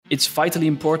it's vitally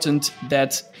important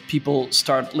that people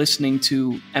start listening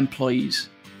to employees.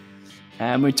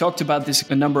 And we talked about this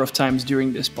a number of times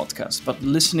during this podcast, but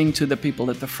listening to the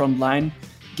people at the front line,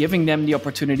 giving them the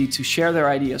opportunity to share their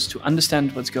ideas, to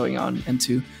understand what's going on, and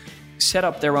to set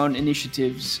up their own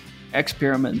initiatives,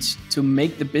 experiments to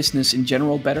make the business in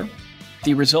general better.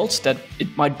 The results that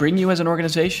it might bring you as an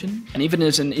organization, and even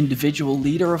as an individual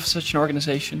leader of such an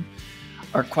organization,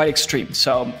 are quite extreme.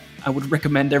 So I would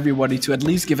recommend everybody to at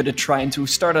least give it a try and to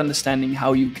start understanding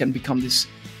how you can become this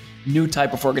new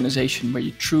type of organization where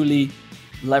you truly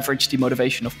leverage the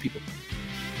motivation of people.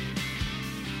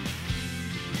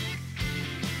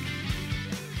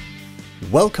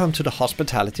 Welcome to the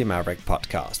Hospitality Maverick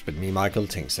podcast with me, Michael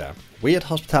Tingsager. We at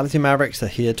Hospitality Mavericks are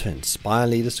here to inspire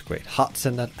leaders to create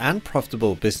heart-centered and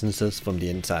profitable businesses from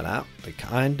the inside out, the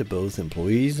kind that both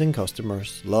employees and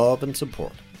customers love and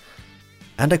support.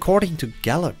 And according to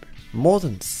Gallup, more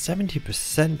than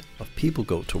 70% of people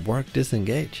go to work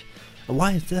disengaged. And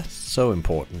why is this so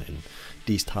important in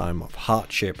these times of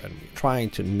hardship and trying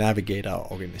to navigate our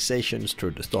organizations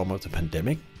through the storm of the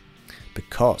pandemic?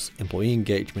 Because employee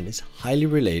engagement is highly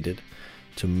related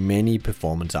to many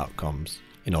performance outcomes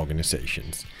in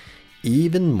organizations,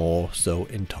 even more so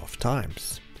in tough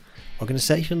times.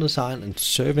 Organizational design and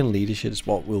servant leadership is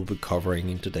what we'll be covering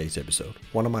in today's episode,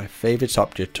 one of my favorite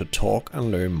subjects to talk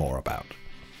and learn more about.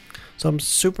 So I'm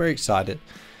super excited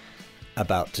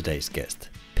about today's guest,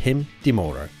 Pim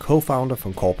Demoter, co-founder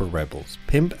from Corporate Rebels.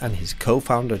 Pim and his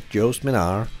co-founder Jose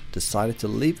Menard decided to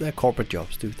leave their corporate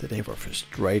jobs due to they were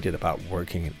frustrated about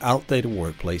working in outdated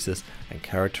workplaces and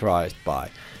characterized by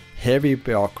heavy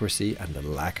bureaucracy and the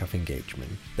lack of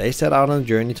engagement. They set out on a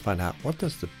journey to find out what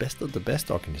does the best of the best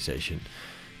organization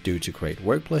do to create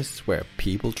workplaces where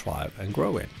people thrive and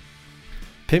grow in.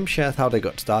 Pim shares how they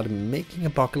got started making a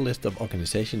bucket list of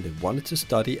organizations they wanted to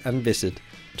study and visit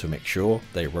to make sure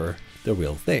they were the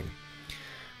real thing.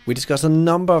 We discuss a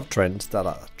number of trends that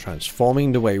are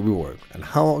transforming the way we work and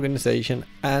how organization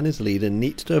and its leader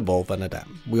needs to evolve and adapt.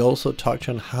 We also touch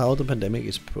on how the pandemic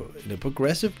is in a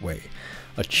progressive way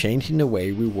of changing the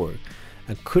way we work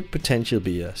and could potentially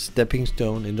be a stepping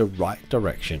stone in the right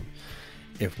direction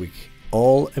if we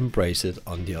all embrace it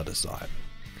on the other side.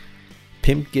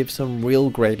 Pim gives some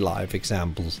real great live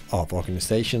examples of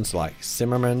organizations like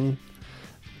Zimmerman,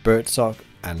 Birdsong,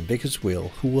 and Vickers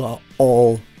Wheel, who are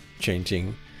all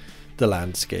changing the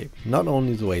landscape, not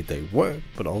only the way they work,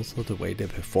 but also the way they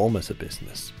perform as a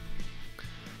business.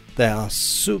 There are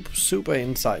super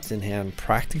insights in here and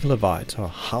practical advice on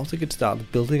how to get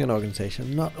started building an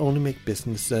organization not only make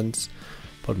business sense,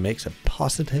 but makes a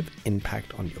positive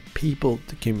impact on your people,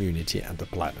 the community, and the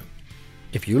planet.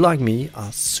 If you, like me,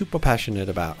 are super passionate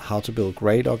about how to build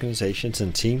great organizations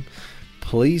and team,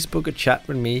 please book a chat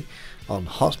with me on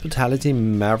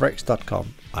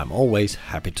hospitalitymavericks.com. I'm always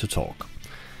happy to talk.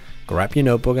 Grab your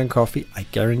notebook and coffee. I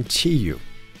guarantee you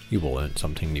will learn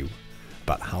something new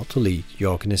about how to lead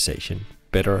your organization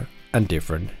better and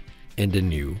different in the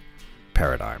new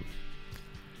paradigm.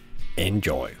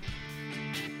 Enjoy.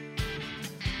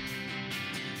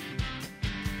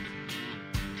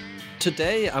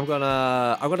 Today I'm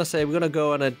gonna say we're gonna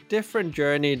go on a different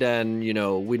journey than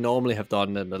we normally have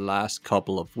done in the last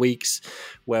couple of weeks,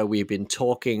 where we've been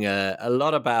talking a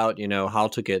lot about how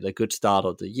to get a good start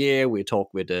of the year. We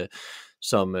talked with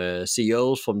some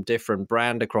CEOs from different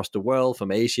brands across the world,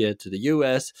 from Asia to the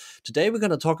US. Today we're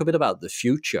going to talk a bit about the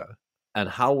future and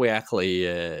how we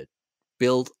actually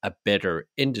build a better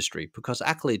industry, because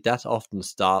actually that often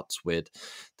starts with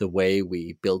the way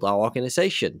we build our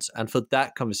organizations. And for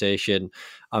that conversation,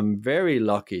 I'm very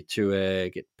lucky to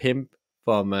get Pim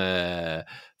from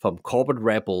Corporate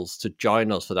Rebels to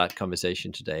join us for that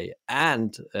conversation today.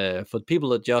 And for people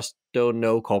that just don't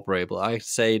know Corporate Rebels, I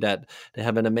say that they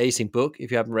have an amazing book.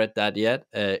 If you haven't read that yet,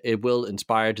 it will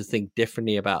inspire you to think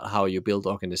differently about how you build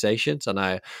organizations. And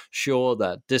I'm sure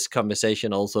that this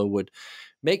conversation also would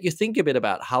make you think a bit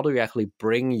about how do you actually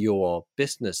bring your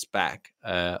business back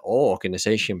or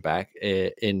organization back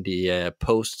in the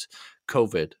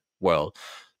post-COVID world.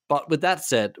 But with that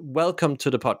said, welcome to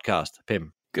the podcast,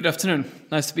 Pim. Good afternoon.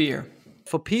 Nice to be here.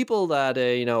 For people that,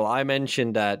 I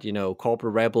mentioned that,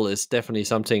 Corporate Rebel is definitely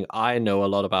something I know a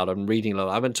lot about. I'm reading a lot.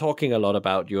 I've been talking a lot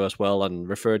about you as well and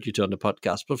referred you to on the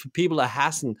podcast. But for people that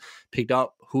hasn't picked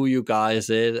up who you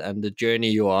guys is and the journey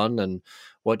you're on and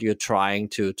what you're trying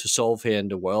to solve here in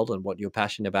the world and what you're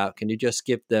passionate about, can you just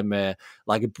give them a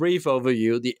brief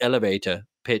overview, the elevator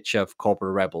pitch of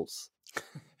Corporate Rebels?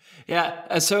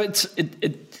 Yeah, so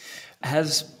it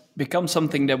has become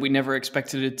something that we never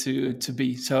expected it to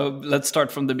be. So let's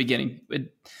start from the beginning.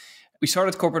 We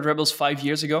started Corporate Rebels 5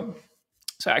 years ago.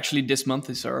 So actually, this month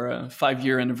is our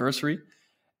 5-year anniversary.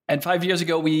 And 5 years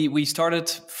ago, we started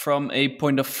from a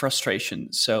point of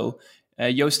frustration. So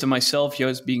Joost and myself,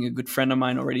 Joost being a good friend of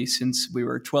mine already since we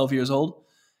were 12 years old,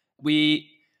 we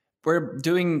were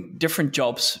doing different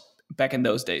jobs back in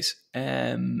those days.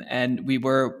 And we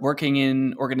were working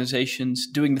in organizations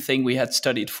doing the thing we had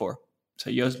studied for.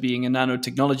 So Joost being a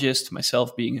nanotechnologist,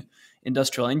 myself being an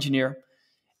industrial engineer.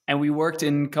 And we worked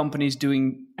in companies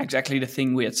doing exactly the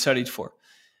thing we had studied for.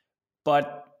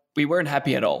 But we weren't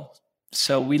happy at all.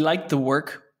 So we liked the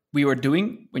work we were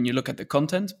doing when you look at the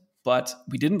content, but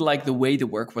we didn't like the way the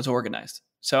work was organized.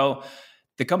 So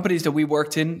the companies that we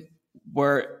worked in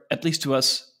were, at least to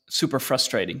us, super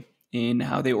frustrating in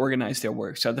how they organized their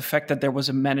work. So the fact that there was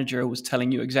a manager who was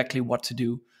telling you exactly what to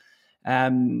do,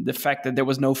 the fact that there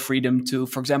was no freedom to,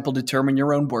 for example, determine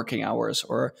your own working hours,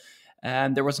 or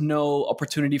there was no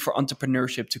opportunity for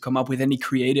entrepreneurship to come up with any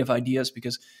creative ideas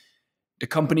because the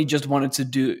company just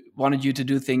wanted you to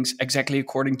do things exactly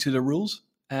according to the rules,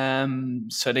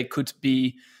 so they could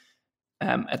be,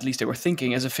 at least they were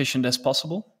thinking, as efficient as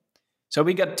possible. So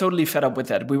we got totally fed up with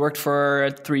that. We worked for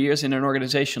 3 years in an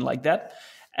organization like that,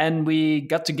 and we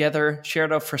got together,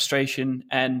 shared our frustration,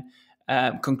 and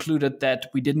concluded that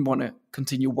we didn't want to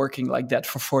continue working like that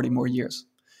for 40 more years.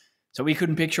 So we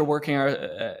couldn't picture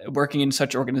working in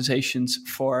such organizations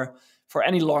for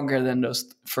any longer than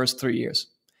those first 3 years.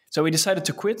 So we decided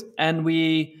to quit, and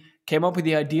we came up with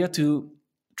the idea to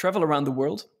travel around the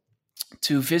world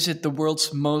to visit the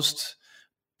world's most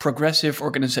progressive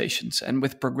organizations. And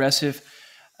with progressive,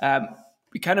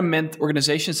 we kind of meant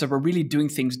organizations that were really doing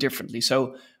things differently.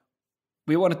 So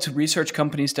we wanted to research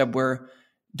companies that were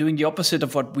doing the opposite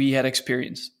of what we had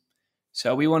experienced.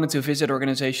 So we wanted to visit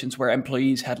organizations where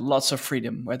employees had lots of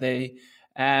freedom, where they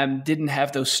didn't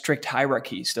have those strict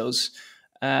hierarchies, those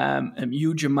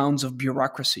huge amounts of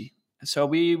bureaucracy. So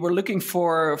we were looking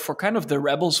for kind of the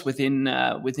rebels within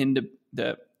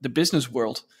the business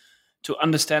world to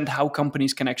understand how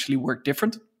companies can actually work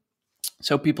different,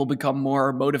 so people become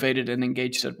more motivated and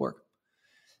engaged at work.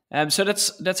 So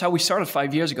that's how we started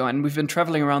 5 years ago, and we've been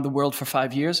traveling around the world for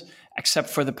 5 years, except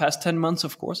for the past 10 months,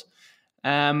 of course.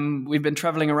 We've been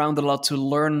traveling around a lot to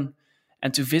learn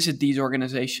and to visit these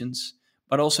organizations,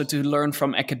 but also to learn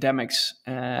from academics,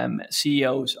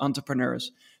 CEOs,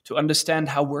 entrepreneurs, to understand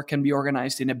how work can be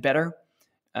organized in a better,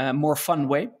 more fun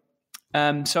way.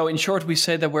 So in short, we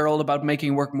say that we're all about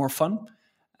making work more fun.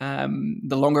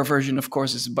 The longer version, of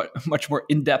course, is much more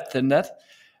in-depth than that.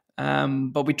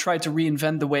 But we try to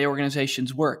reinvent the way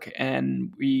organizations work.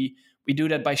 And we do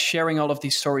that by sharing all of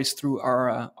these stories through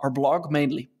our blog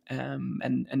mainly,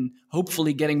 and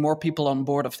hopefully getting more people on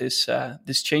board of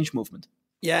this change movement.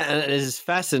 Yeah, and it is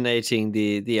fascinating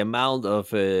the amount of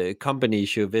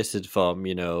companies you visit from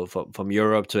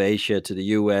Europe to Asia to the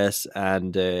US,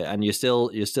 and you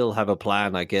still have a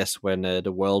plan, I guess, when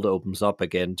the world opens up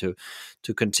again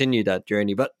to continue that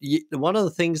journey. But one of the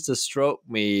things that struck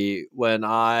me when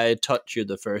I touched you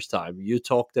the first time, you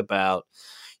talked about,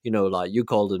 like you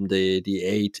called them the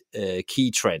 8 key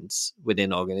trends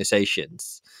within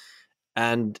organizations,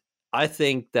 and I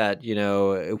think that,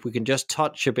 if we can just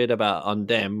touch a bit on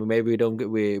them, maybe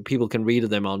people can read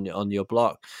them on your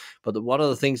blog. But one of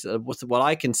the things, what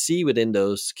I can see within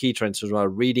those key trends as well,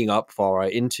 reading up for our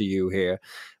interview here,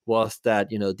 was that,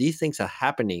 these things are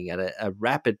happening at a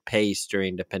rapid pace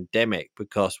during the pandemic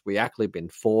because we actually been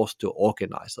forced to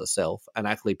organize ourselves. And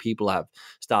actually people have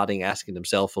started asking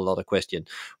themselves a lot of questions.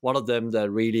 One of them that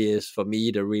really is, for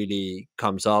me, that really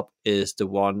comes up is the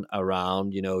one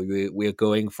around, we're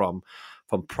going from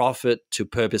profit to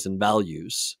purpose and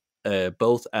values,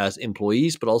 both as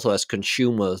employees, but also as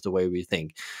consumers, the way we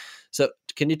think. So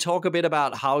can you talk a bit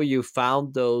about how you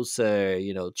found those,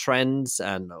 trends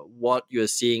and what you're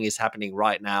seeing is happening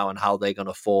right now and how they're going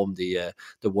to form the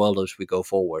world as we go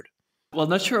forward? Well,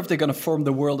 not sure if they're going to form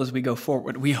the world as we go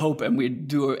forward. We hope, and we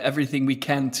do everything we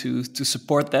can to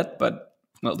support that. But,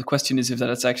 well, the question is if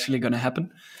that's actually going to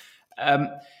happen.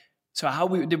 So how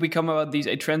did we come about these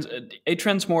 8 trends? 8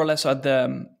 trends more or less are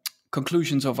the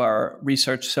conclusions of our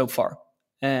research so far.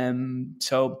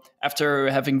 So after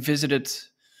having visited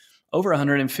over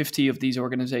 150 of these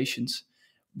organizations,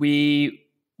 we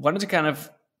wanted to kind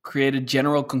of create a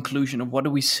general conclusion of what do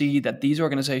we see that these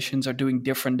organizations are doing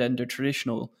different than the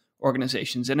traditional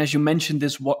organizations. And as you mentioned,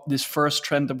 this first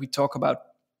trend that we talk about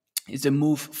is the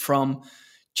move from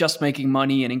just making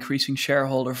money and increasing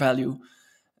shareholder value,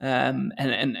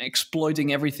 and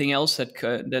exploiting everything else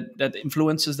that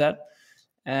influences that,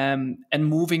 and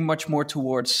moving much more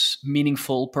towards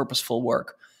meaningful, purposeful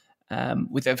work.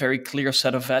 with a very clear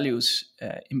set of values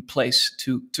in place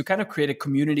to kind of create a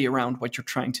community around what you're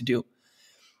trying to do.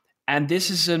 And this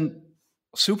is a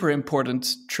super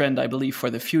important trend, I believe, for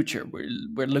the future.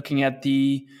 We're looking at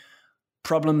the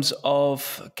problems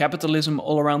of capitalism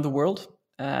all around the world,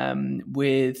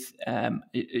 with a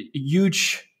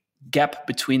huge gap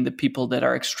between the people that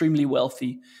are extremely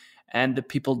wealthy and the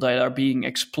people that are being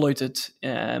exploited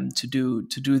to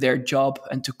do their job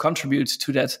and to contribute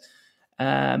to that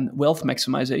wealth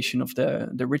maximization of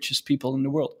the richest people in the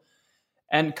world.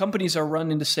 And companies are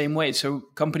run in the same way. So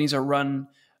companies are run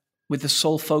with the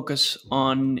sole focus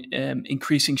on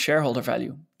increasing shareholder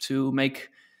value to make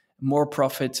more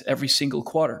profit every single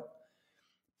quarter.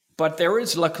 But there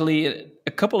is luckily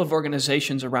a couple of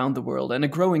organizations around the world, and a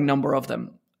growing number of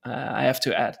them, I have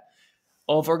to add,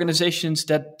 of organizations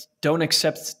that don't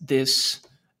accept this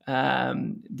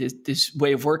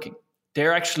way of working.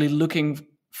 They're actually looking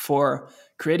for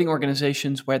creating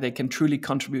organizations where they can truly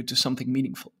contribute to something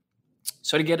meaningful.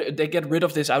 So they get rid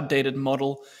of this outdated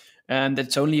model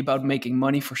that's only about making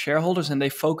money for shareholders, and they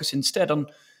focus instead on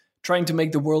trying to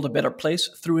make the world a better place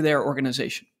through their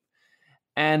organization.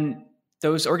 And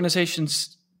those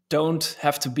organizations don't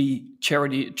have to be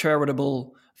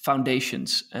charitable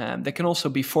foundations. They can also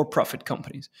be for-profit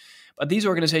companies. But these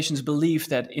organizations believe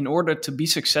that in order to be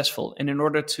successful and in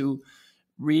order to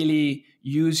really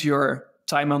use your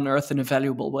time on earth in a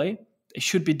valuable way, they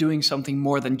should be doing something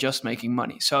more than just making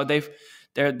money. So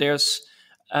there's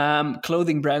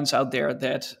clothing brands out there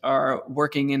that are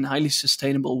working in highly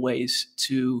sustainable ways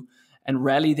to and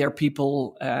rally their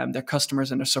people, their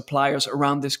customers and their suppliers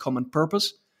around this common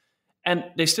purpose. And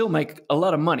they still make a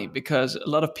lot of money because a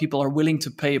lot of people are willing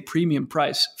to pay a premium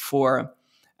price for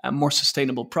a more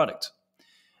sustainable product.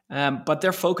 But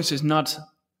their focus is not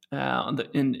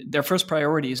their first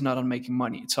priority is not on making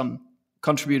money. It's on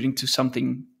contributing to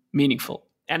something meaningful.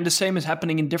 And the same is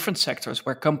happening in different sectors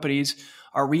where companies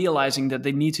are realizing that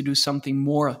they need to do something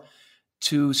more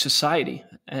to society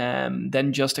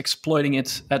than just exploiting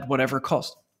it at whatever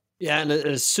cost. Yeah, and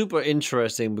it's super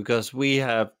interesting because we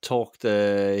have talked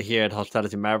here at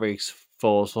Hospitality Mavericks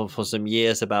for some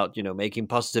years about, making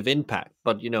positive impact.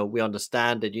 But, we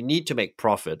understand that you need to make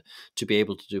profit to be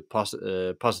able to do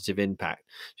positive impact.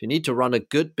 So you need to run a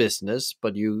good business,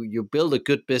 but you build a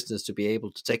good business to be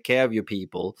able to take care of your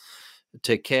people,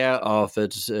 take care of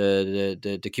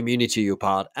the community you're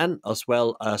part, and as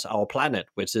well as our planet,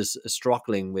 which is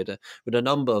struggling with a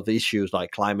number of issues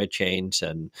like climate change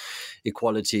and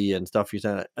equality and stuff like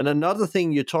that. And another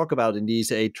thing you talk about in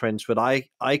these 8 trends, what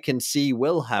I can see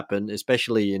will happen,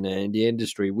 especially in the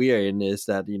industry we are in, is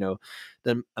that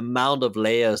the amount of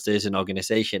layers there's in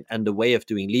organization and the way of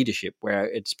doing leadership, where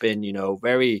it's been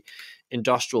very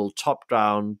industrial,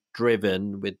 top-down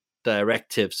driven with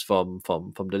directives from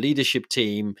the leadership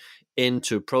team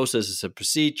into processes and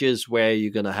procedures where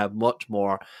you're going to have much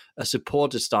more a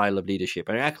supported style of leadership.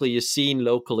 And actually you've seen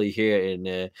locally here in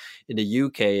the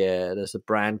UK, there's a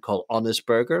brand called Honest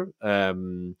Burger.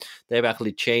 They've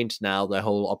actually changed now their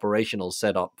whole operational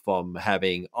setup from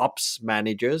having ops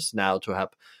managers now to have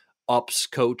ops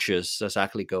coaches that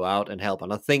actually go out and help.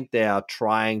 And I think they are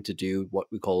trying to do what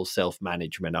we call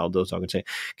self-management out of those organizations.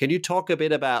 Can you talk a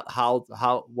bit about how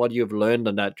what you've learned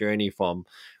on that journey from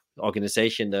the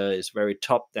organization that is very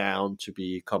top-down to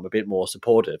become a bit more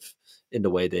supportive in the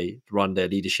way they run their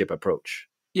leadership approach?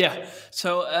 Yeah.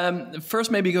 So first,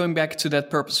 maybe going back to that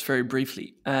purpose very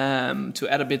briefly, to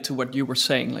add a bit to what you were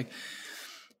saying, like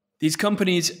these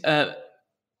companies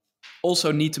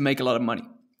also need to make a lot of money.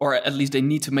 Or at least they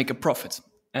need to make a profit,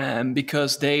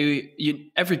 because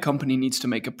every company needs to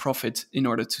make a profit in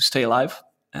order to stay alive,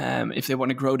 if they want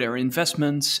to grow their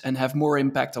investments and have more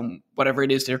impact on whatever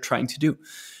it is they're trying to do.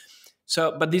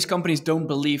 So, but these companies don't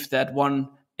believe that one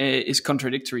is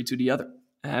contradictory to the other,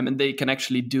 and they can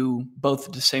actually do both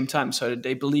at the same time. So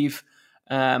they believe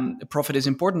profit is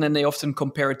important, and they often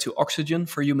compare it to oxygen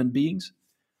for human beings.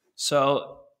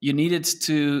 So you need it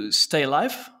to stay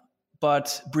alive,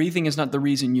 but breathing is not the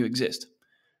reason you exist,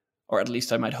 or at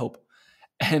least I might hope.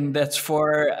 And that's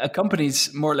for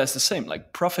companies more or less the same.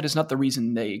 Like profit is not the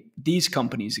reason these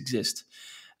companies exist,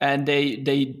 and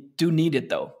they do need it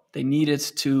though. They need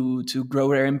it to grow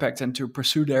their impact and to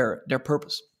pursue their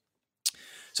purpose.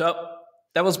 So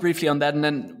that was briefly on that, and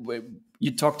then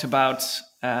you talked about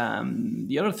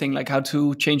the other thing, like how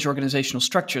to change organizational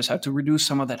structures, how to reduce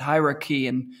some of that hierarchy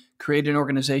and create an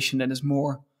organization that is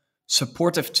more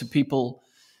supportive to people,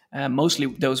 mostly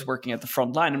those working at the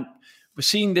front line. And we're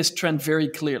seeing this trend very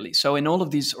clearly. So in all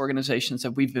of these organizations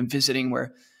that we've been visiting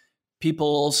where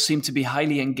people seem to be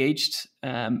highly engaged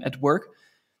at work,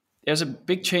 there's a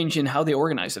big change in how they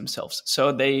organize themselves.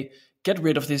 So they get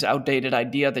rid of this outdated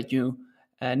idea that you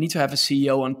need to have a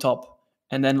CEO on top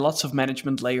and then lots of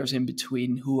management layers in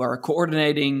between who are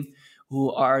coordinating,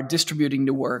 who are distributing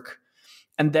the work,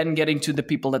 and then getting to the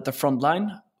people at the front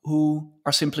line who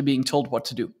are simply being told what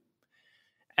to do.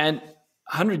 And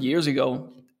 100 years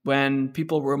ago, when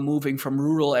people were moving from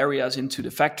rural areas into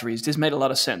the factories, this made a lot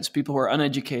of sense. People were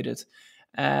uneducated.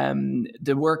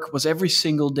 The work was every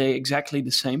single day exactly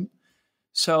the same.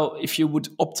 So if you would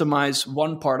optimize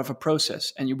one part of a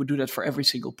process and you would do that for every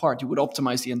single part, you would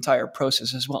optimize the entire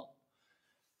process as well.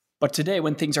 But today,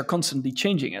 when things are constantly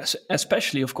changing,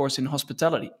 especially, of course, in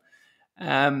hospitality,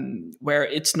 where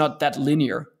it's not that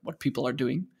linear what people are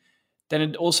doing, then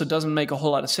it also doesn't make a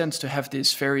whole lot of sense to have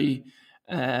this very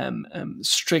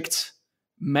strict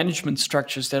management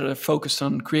structures that are focused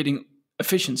on creating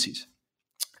efficiencies.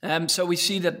 So we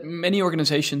see that many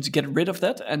organizations get rid of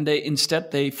that, and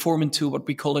they form into what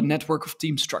we call a network of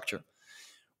team structure,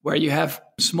 where you have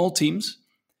small teams,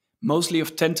 mostly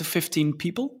of 10 to 15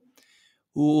 people,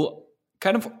 who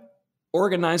kind of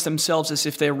organize themselves as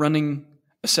if they're running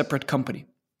a separate company.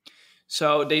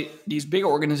 So these big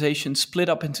organizations split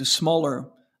up into smaller,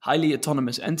 highly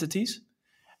autonomous entities.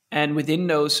 And within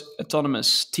those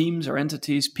autonomous teams or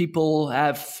entities, people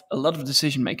have a lot of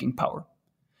decision-making power.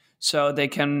 So they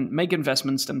can make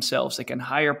investments themselves, they can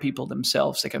hire people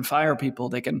themselves, they can fire people,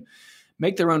 they can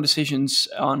make their own decisions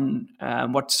on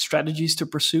what strategies to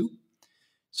pursue.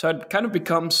 So it kind of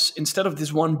becomes, instead of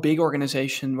this one big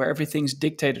organization where everything's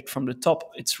dictated from the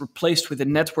top, it's replaced with a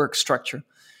network structure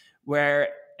where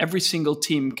every single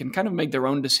team can kind of make their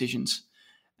own decisions,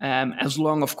 as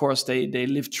long, of course, they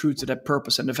live true to that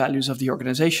purpose and the values of the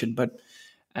organization. But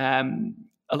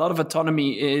a lot of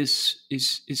autonomy is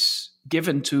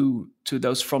given to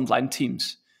those frontline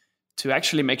teams to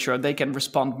actually make sure they can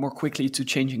respond more quickly to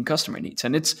changing customer needs.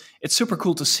 And it's super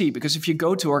cool to see, because if you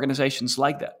go to organizations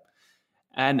like that,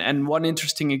 and one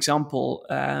interesting example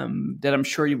that I'm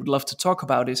sure you would love to talk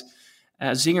about is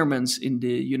Zingerman's in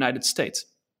the United States.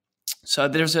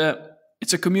 So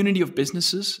it's a community of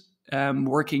businesses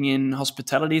working in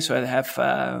hospitality. So they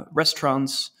have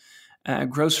restaurants,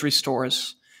 grocery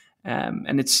stores,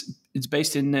 and it's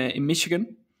based in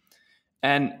Michigan.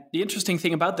 And the interesting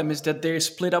thing about them is that they're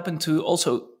split up into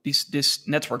also this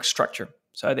network structure.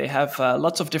 So they have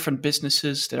lots of different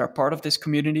businesses that are part of this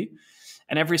community.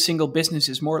 And every single business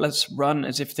is more or less run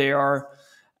as if they are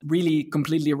really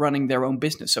completely running their own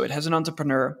business. So it has an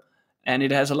entrepreneur and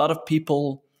it has a lot of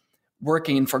people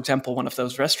working in, for example, one of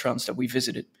those restaurants that we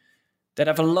visited that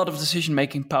have a lot of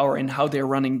decision-making power in how they're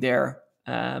running their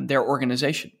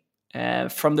organization.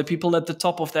 From the people at the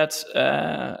top of that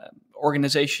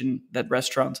organization, that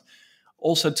restaurant,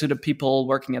 also to the people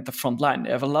working at the front line. They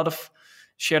have a lot of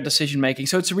shared decision-making.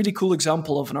 So it's a really cool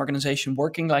example of an organization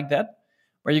working like that,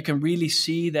 where you can really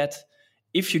see that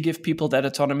if you give people that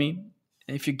autonomy,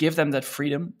 if you give them that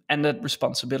freedom and that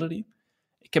responsibility,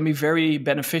 it can be very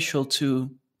beneficial to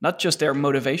not just their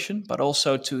motivation, but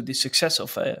also to the success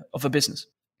of a business.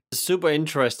 It's super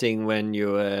interesting when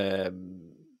you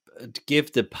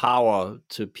give the power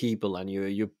to people, and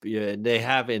you they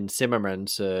have in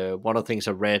Zimmerman's one of the things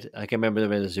I read, I can remember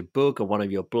there was a book or one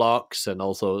of your blogs, and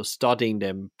also studying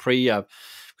them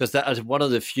because that is one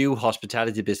of the few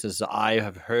hospitality businesses I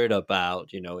have heard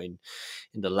about, in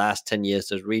the last 10 years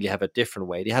that really have a different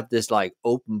way. They have this like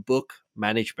open book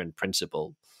management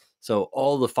principle. So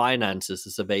all the finances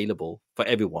is available for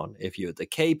everyone. If you're the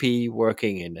KP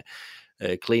working in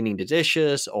cleaning the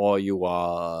dishes, or you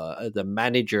are the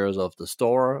managers of the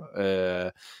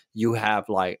store, you have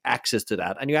like access to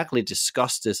that, and you actually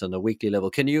discuss this on a weekly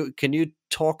level. Can you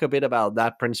talk a bit about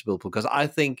that principle? Because I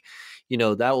think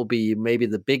that will be maybe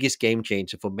the biggest game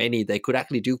changer for many. They could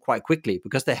actually do quite quickly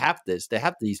because they have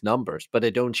these numbers, but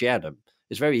they don't share them.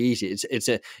 It's very easy.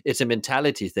 It's a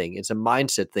mentality thing. It's a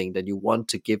mindset thing that you want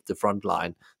to give the front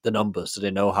line the numbers so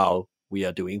they know how we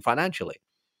are doing financially.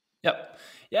 Yep.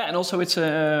 Yeah, and also it's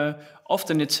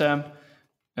often it's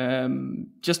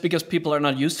just because people are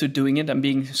not used to doing it and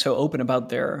being so open about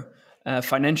their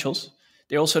financials,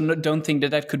 they also don't think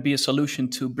that could be a solution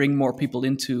to bring more people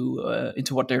into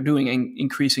what they're doing and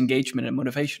increase engagement and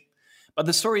motivation. But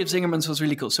the story of Zingerman's was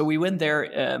really cool. So we went there,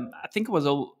 I think it was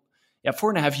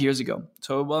 4.5 years ago.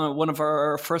 So one of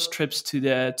our first trips to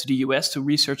the US to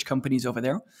research companies over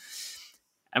there,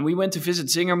 and we went to visit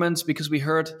Zingerman's because we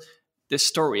heard this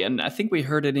story, and I think we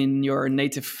heard it in your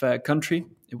native country.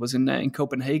 It was in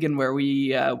Copenhagen, where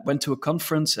we went to a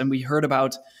conference, and we heard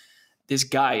about this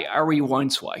guy, Ari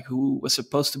Weinzweig, who was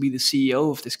supposed to be the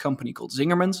CEO of this company called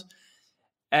Zingerman's.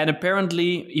 And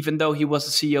apparently, even though he was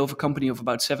the CEO of a company of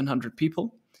about 700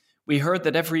 people, we heard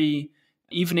that every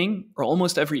evening, or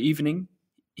almost every evening,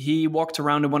 he walked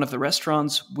around in one of the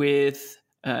restaurants with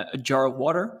a jar of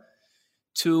water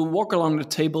to walk along the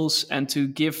tables and to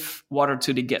give water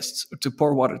to the guests, or to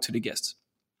pour water to the guests.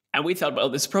 And we thought, well,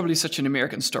 this is probably such an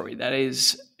American story. That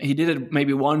is, he did it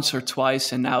maybe once or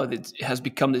twice, and now it has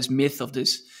become this myth of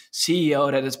this CEO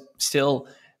that is still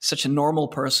such a normal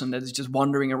person that is just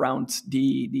wandering around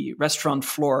the restaurant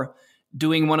floor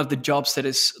doing one of the jobs that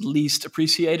is least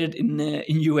appreciated in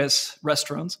US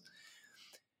restaurants.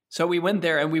 So we went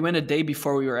there, and we went a day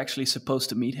before we were actually supposed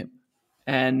to meet him.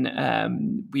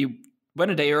 And we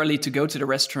went a day early to go to the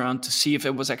restaurant to see if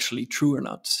it was actually true or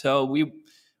not. So we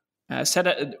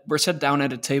were sat down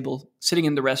at a table, sitting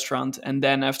in the restaurant, and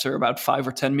then after about 5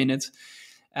 or 10 minutes,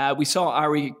 we saw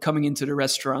Ari coming into the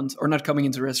restaurant, or not coming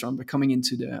into the restaurant, but coming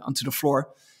onto the floor,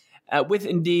 with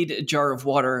indeed a jar of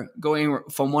water, going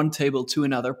from one table to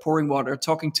another, pouring water,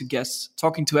 talking to guests,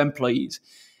 talking to employees,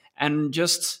 and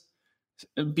just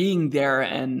being there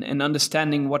and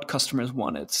understanding what customers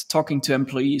wanted, talking to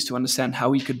employees to understand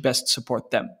how he could best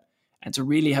support them, and to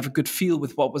really have a good feel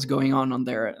with what was going on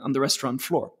the restaurant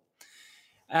floor.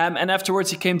 And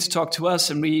afterwards, he came to talk to us,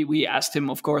 and we asked him,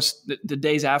 of course, the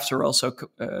days after also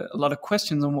a lot of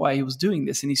questions on why he was doing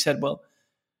this. And he said, well,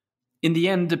 in the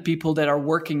end, the people that are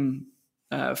working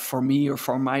for me or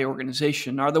for my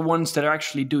organization are the ones that are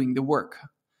actually doing the work.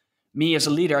 Me as a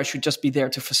leader, I should just be there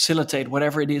to facilitate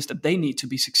whatever it is that they need to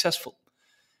be successful.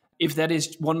 If that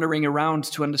is wandering around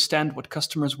to understand what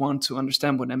customers want, to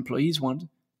understand what employees want,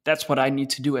 that's what I need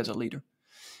to do as a leader.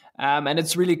 And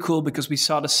it's really cool because we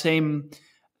saw the same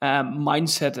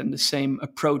mindset and the same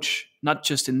approach, not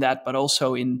just in that, but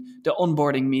also in the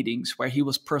onboarding meetings where he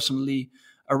was personally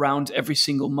around every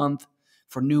single month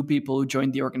for new people who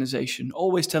joined the organization,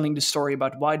 always telling the story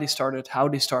about why they started, how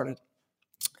they started,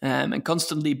 and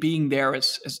constantly being there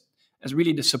as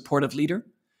really the supportive leader.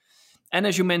 And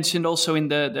as you mentioned, also in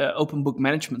the open book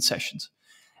management sessions.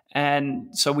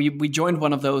 And so we joined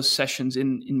one of those sessions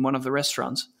in one of the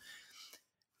restaurants.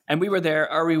 And we were there,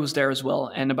 Ari was there as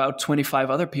well, and about 25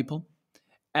 other people.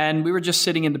 And we were just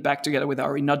sitting in the back together with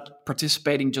Ari, not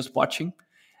participating, just watching.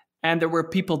 And there were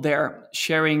people there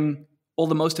sharing all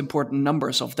the most important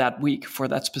numbers of that week for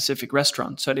that specific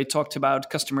restaurant. So they talked about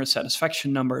customer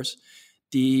satisfaction numbers,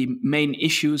 the main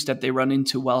issues that they run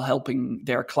into while helping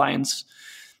their clients.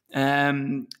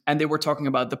 And they were talking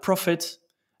about the profit,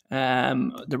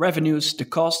 the revenues, the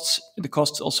costs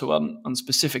also on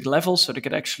specific levels, so they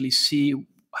could actually see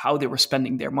how they were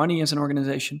spending their money as an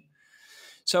organization.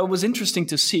 So it was interesting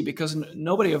to see because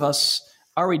nobody of us,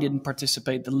 Ari didn't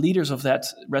participate, the leaders of that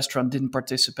restaurant didn't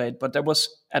participate, but there was,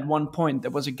 at one point,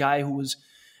 there was a guy who was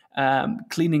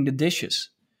cleaning the dishes,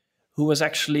 who was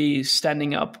actually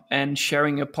standing up and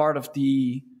sharing a part of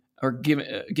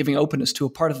giving openness to a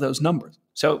part of those numbers.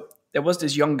 So there was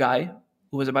this young guy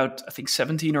who was about, I think,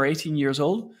 17 or 18 years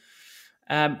old,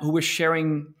 who was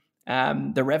sharing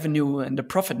the revenue and the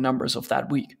profit numbers of that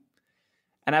week.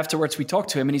 And afterwards we talked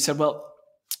to him and he said, well,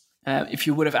 if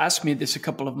you would have asked me this a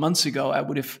couple of months ago, I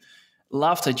would have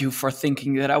laughed at you for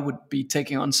thinking that I would be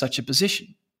taking on such a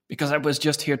position because I was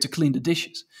just here to clean the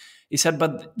dishes. He said,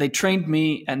 but they trained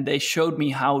me and they showed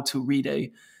me how to read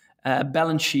a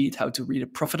balance sheet, how to read a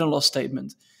profit and loss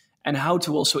statement, and how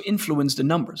to also influence the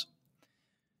numbers.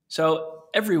 So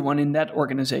everyone in that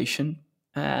organization,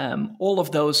 all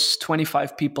of those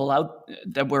 25 people out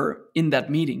that were in that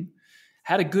meeting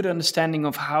had a good understanding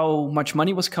of how much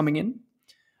money was coming in,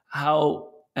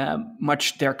 how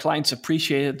much their clients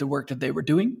appreciated the work that they were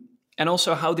doing, and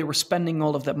also how they were spending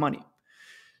all of that money.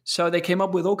 So they came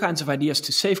up with all kinds of ideas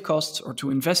to save costs or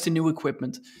to invest in new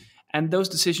equipment. And those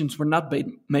decisions were not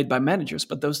made by managers,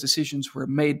 but those decisions were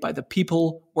made by the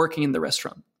people working in the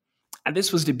restaurant. And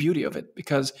this was the beauty of it,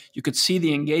 because you could see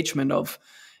the engagement of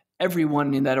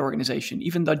everyone in that organization,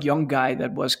 even that young guy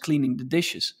that was cleaning the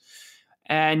dishes.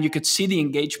 And you could see the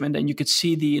engagement and you could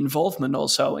see the involvement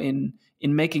also in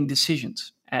making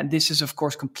decisions. And this is, of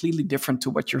course, completely different to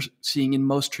what you're seeing in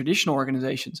most traditional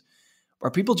organizations,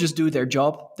 where people just do their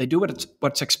job. They do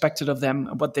what's expected of them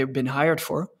and what they've been hired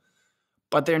for,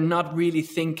 but they're not really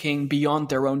thinking beyond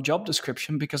their own job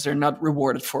description because they're not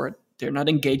rewarded for it. They're not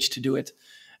engaged to do it.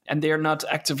 And they're not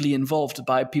actively involved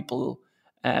by people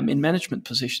in management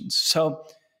positions. So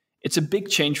it's a big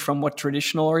change from what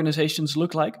traditional organizations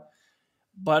look like.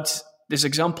 But this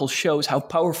example shows how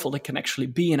powerful it can actually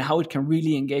be and how it can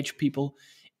really engage people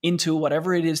into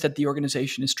whatever it is that the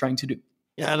organization is trying to do.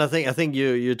 Yeah, and I think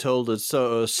you told it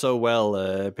so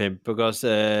well, Pim, because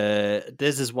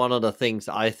this is one of the things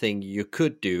I think you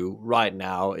could do right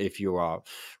now if you are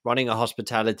running a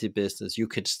hospitality business. You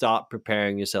could start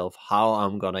preparing yourself how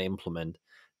I'm going to implement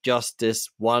just this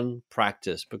one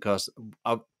practice, because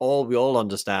we all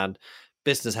understand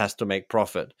business has to make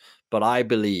profit. But I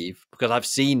believe, because I've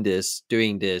seen this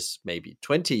doing this maybe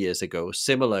 20 years ago,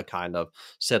 similar kind of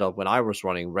setup when I was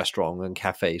running restaurants and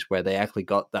cafes, where they actually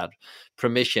got that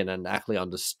permission and actually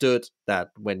understood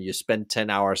that when you spend 10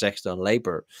 hours extra on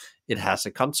labor, it has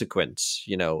a consequence.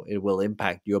 It will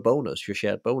impact your bonus, your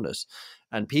shared bonus.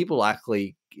 And people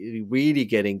actually really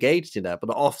get engaged in that,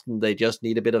 but often they just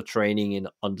need a bit of training in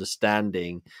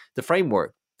understanding the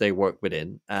framework they work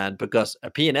within. And because a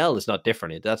P&L is not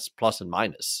different, that's plus and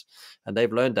minus. And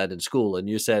they've learned that in school. And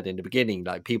you said in the beginning,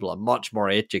 like, people are much more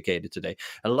educated today.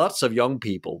 And lots of young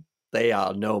people, they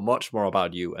know much more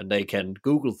about you, and they can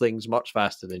Google things much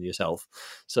faster than yourself.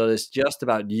 So it's just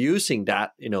about using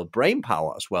that, brain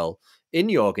power as well in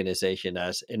your organization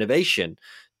as innovation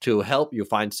to help you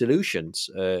find solutions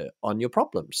on your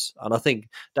problems. And I think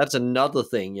that's another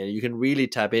thing. You can really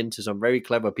tap into some very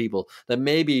clever people that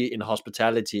maybe in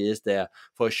hospitality is there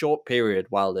for a short period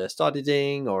while they're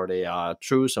studying, or they are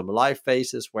through some life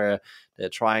phases where they're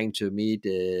trying to meet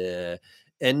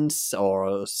ends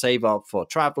or save up for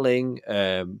traveling,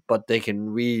 but they can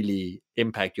really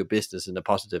impact your business in a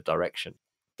positive direction.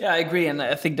 Yeah, I agree, and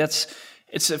I think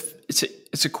it's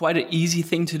a quite an easy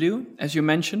thing to do, as you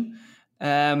mentioned,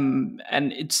 and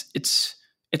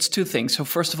it's two things. So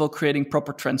first of all, creating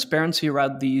proper transparency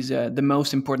around these the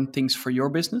most important things for your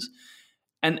business,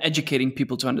 and educating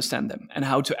people to understand them and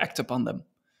how to act upon them.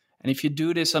 And if you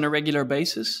do this on a regular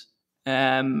basis,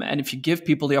 and if you give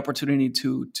people the opportunity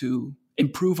to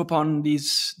improve upon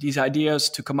these ideas,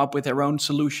 to come up with their own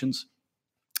solutions,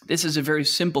 this is a very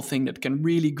simple thing that can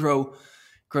really grow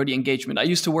the engagement. I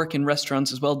used to work in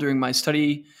restaurants as well during my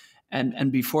study,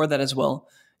 and before that as well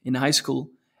in high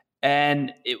school,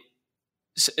 and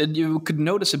you could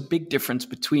notice a big difference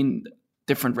between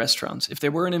different restaurants. If they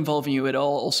weren't involving you at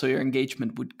all, also your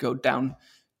engagement would go down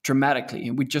dramatically.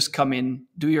 And we'd just come in,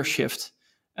 do your shift,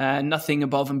 nothing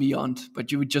above and beyond,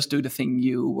 but you would just do the thing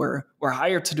you were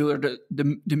hired to do, or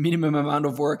the minimum amount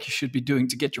of work you should be doing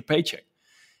to get your paycheck.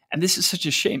 And this is such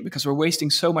a shame, because we're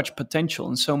wasting so much potential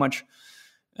and so much,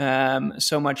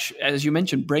 as you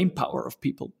mentioned, brain power of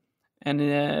people.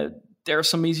 And there are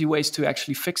some easy ways to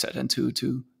actually fix it and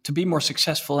to be more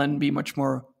successful and be much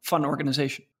more fun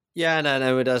organization. Yeah,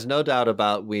 no, there's no doubt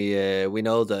about we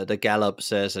know that the Gallup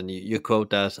says, and you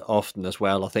quote that often as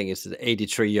well. I think it's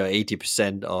 83 or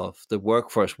 80% of the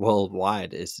workforce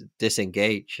worldwide is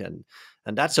disengaged, and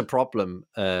that's a problem.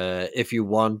 If you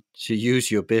want to use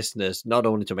your business not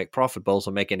only to make profit but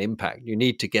also make an impact, you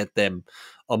need to get them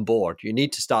on board. You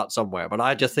need to start somewhere. But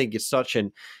I just think it's such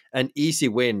an easy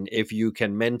win if you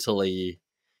can mentally,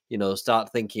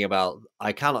 start thinking about,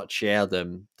 I cannot share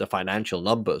them the financial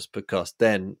numbers, because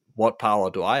then what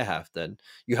power do I have? Then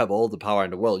you have all the power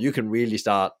in the world. You can really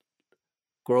start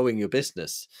growing your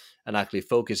business and actually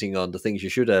focusing on the things you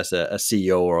should as a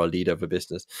CEO or a leader of a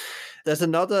business. There's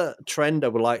another trend I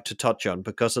would like to touch on,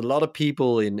 because a lot of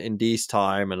people in this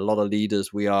time, and a lot of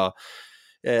leaders, we are,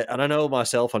 and I know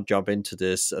myself, I'll jump into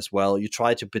this as well, you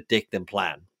try to predict and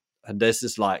plan. And this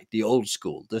is like the old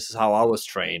school. This is how I was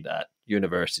trained at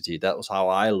university. That was how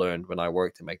I learned when I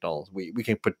worked at McDonald's. We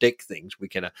can predict things. We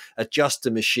can adjust the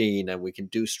machine, and we can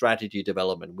do strategy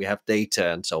development. We have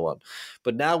data and so on.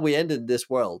 But now we end in this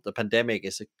world. The pandemic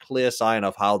is a clear sign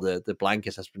of how the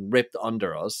blanket has been ripped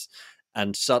under us.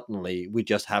 And suddenly we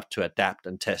just have to adapt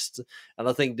and test. And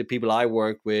I think the people I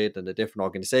work with and the different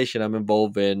organization I'm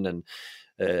involved in, and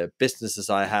businesses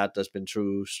I had that's been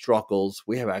through struggles,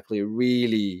 we have actually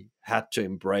really had to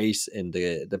embrace in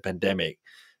the pandemic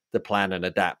the plan and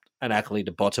adapt, and actually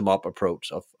the bottom-up approach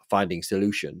of finding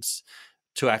solutions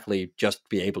to actually just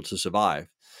be able to survive.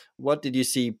 What did you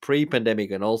see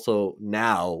pre-pandemic, and also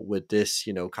now with this,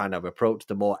 kind of approach,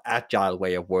 the more agile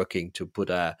way of working, to put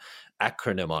a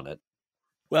acronym on it?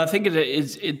 Well, I think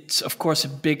it's of course a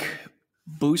big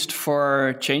boost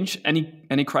for change.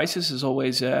 Any crisis is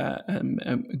always a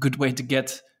good way to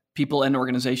get people and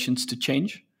organizations to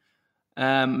change.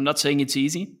 I'm not saying it's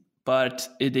easy, but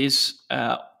it is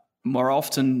more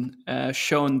often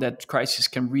shown that crisis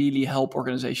can really help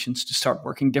organizations to start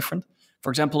working different.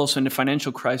 For example, also in the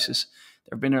financial crisis,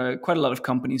 there have been quite a lot of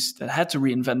companies that had to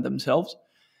reinvent themselves.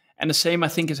 And the same, I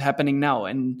think, is happening now.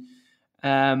 And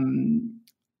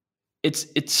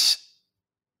it's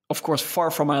of course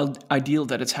far from ideal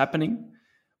that it's happening,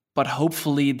 but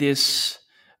hopefully this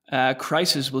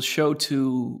crisis will show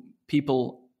to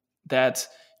people that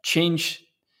change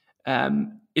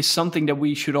is something that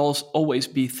we should always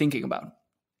be thinking about.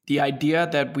 The idea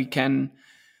that we can,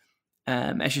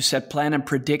 as you said, plan and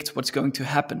predict what's going to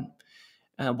happen.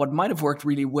 What might have worked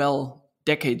really well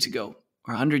decades ago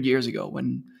or 100 years ago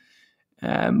when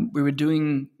we were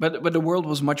doing, but the world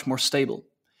was much more stable.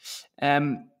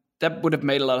 That would have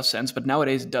made a lot of sense, but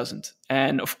nowadays it doesn't.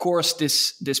 And of course,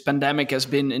 this pandemic has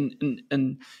been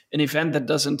an event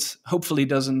that hopefully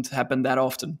doesn't happen that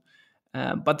often.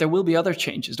 But there will be other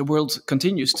changes. The world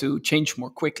continues to change more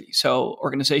quickly. So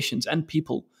organizations and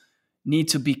people need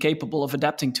to be capable of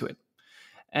adapting to it.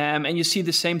 And you see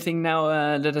the same thing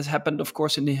now that has happened, of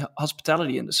course, in the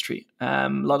hospitality industry. A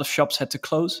lot of shops had to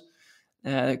close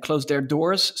their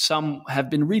doors. Some have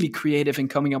been really creative in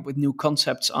coming up with new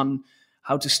concepts on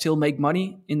how to still make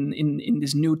money in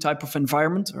this new type of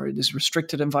environment or this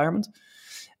restricted environment.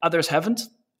 Others haven't.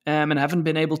 And haven't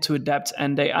been able to adapt,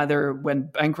 and they either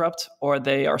went bankrupt or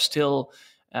they are still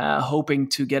hoping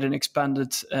to get an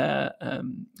expanded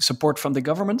support from the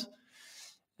government.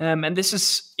 And this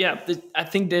is, I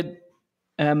think that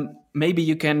maybe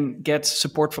you can get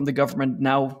support from the government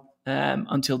now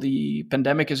until the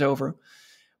pandemic is over,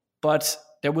 but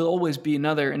there will always be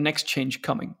a next change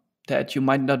coming that you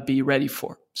might not be ready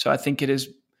for. So I think it is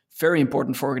very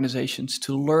important for organizations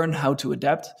to learn how to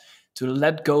adapt, to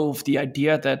let go of the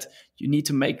idea that you need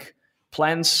to make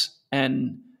plans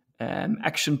and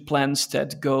action plans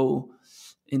that go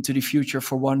into the future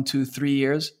for 1, 2, 3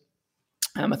 years.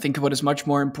 I think what is much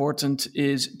more important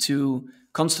is to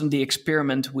constantly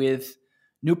experiment with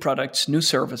new products, new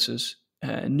services,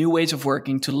 new ways of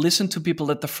working, to listen to people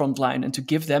at the front line and to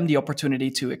give them the opportunity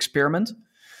to experiment.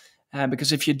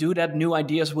 Because if you do that, new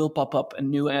ideas will pop up and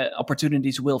new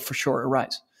opportunities will for sure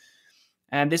arise.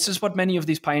 And this is what many of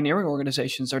these pioneering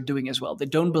organizations are doing as well. They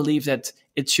don't believe that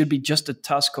it should be just a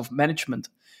task of management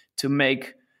to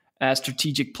make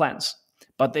strategic plans,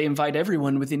 but they invite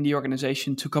everyone within the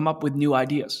organization to come up with new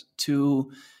ideas, to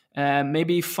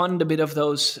maybe fund a bit of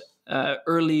those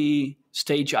early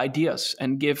stage ideas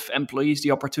and give employees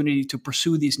the opportunity to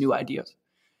pursue these new ideas,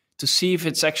 to see if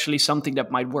it's actually something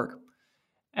that might work.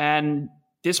 And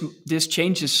this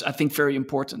change is, I think, very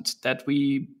important, that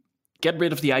we get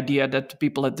rid of the idea that the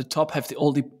people at the top have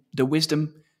all the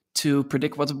wisdom to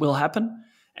predict what will happen,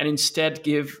 and instead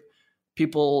give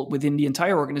people within the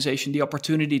entire organization the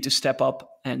opportunity to step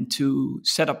up and to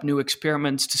set up new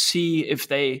experiments to see if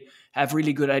they have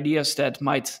really good ideas that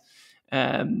might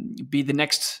be the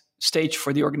next stage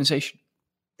for the organization.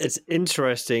 It's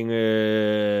interesting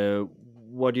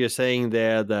what you're saying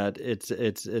there, that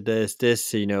there's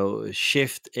this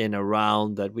shift in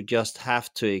around that we just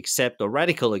have to accept, or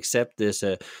radical accept, this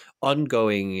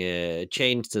ongoing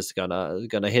change that's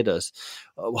gonna hit us.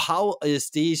 How is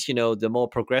these the more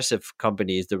progressive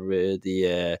companies,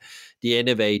 the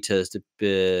innovators,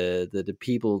 the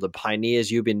people, the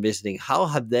pioneers you've been visiting, how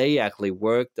have they actually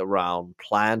worked around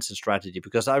plans and strategy?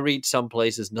 Because I read some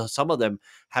places, some of them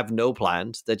have no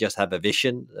plans, they just have a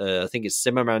vision. I think it's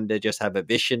Zimmerman, they just have a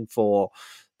vision for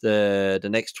the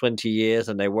next 20 years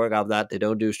and they work out that. They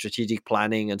don't do strategic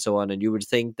planning and so on. And you would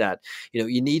think that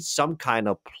you need some kind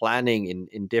of planning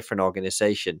in different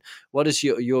organization. What is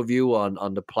your view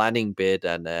on the planning bit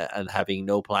and having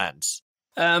no plans?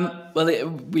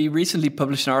 We recently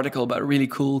published an article about a really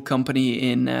cool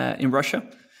company in Russia.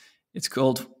 It's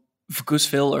called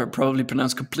Vkusvil, or probably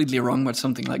pronounced completely wrong, but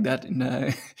something like that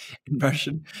in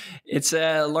Russian. It's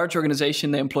a large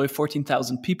organization. They employ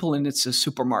 14,000 people, and it's a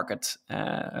supermarket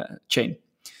chain.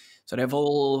 So they have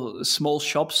all small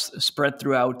shops spread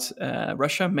throughout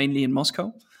Russia, mainly in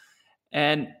Moscow.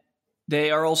 And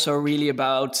they are also really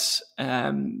about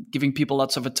giving people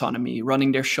lots of autonomy,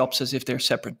 running their shops as if they're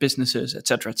separate businesses,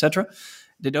 etc., etc.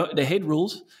 They hate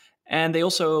rules, and they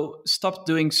also stopped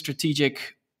doing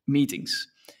strategic meetings.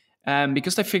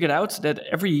 Because they figured out that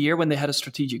every year when they had a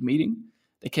strategic meeting,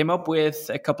 they came up with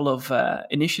a couple of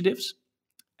initiatives.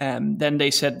 Then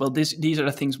they said, well, these are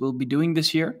the things we'll be doing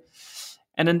this year.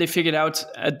 And then they figured out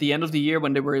at the end of the year,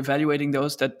 when they were evaluating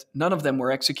those, that none of them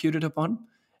were executed upon,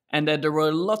 and that there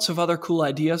were lots of other cool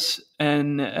ideas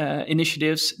and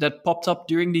initiatives that popped up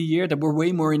during the year that were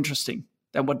way more interesting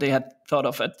than what they had thought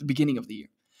of at the beginning of the year.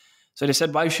 So they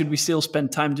said, why should we still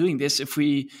spend time doing this if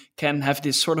we can have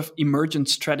this sort of emergent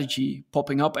strategy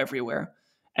popping up everywhere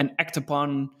and act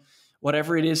upon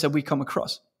whatever it is that we come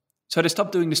across? So they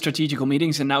stopped doing the strategical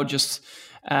meetings and now just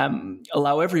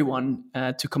allow everyone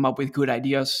to come up with good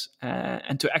ideas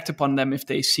and to act upon them if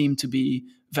they seem to be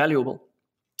valuable.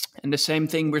 And the same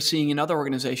thing we're seeing in other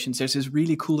organizations. There's this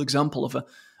really cool example of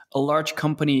a large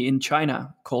company in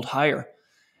China called Haier.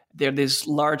 They're this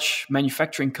large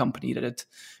manufacturing company that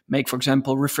make, for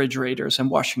example, refrigerators and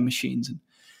washing machines. And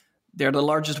they're the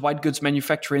largest white goods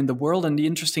manufacturer in the world. And the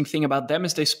interesting thing about them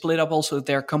is they split up also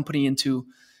their company into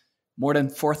more than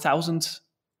 4,000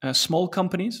 small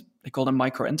companies. They call them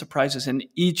micro enterprises, and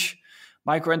each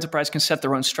micro enterprise can set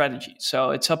their own strategy.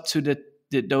 So it's up to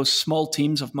those small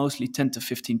teams of mostly 10 to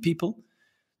 15 people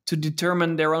to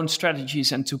determine their own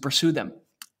strategies and to pursue them.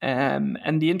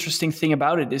 And the interesting thing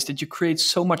about it is that you create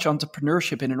so much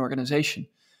entrepreneurship in an organization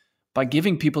by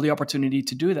giving people the opportunity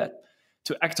to do that,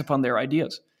 to act upon their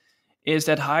ideas. Is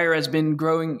that Hire has been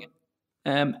growing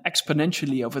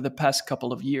exponentially over the past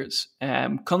couple of years,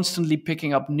 constantly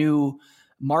picking up new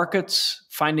markets,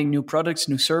 finding new products,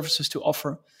 new services to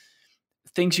offer,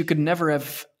 things you could never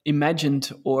have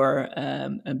imagined or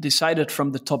decided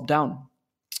from the top down,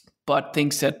 but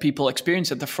things that people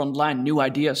experience at the front line, new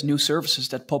ideas, new services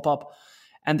that pop up,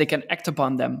 and they can act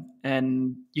upon them.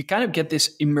 And you kind of get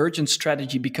this emergent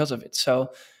strategy because of it.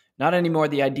 So not anymore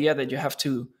the idea that you have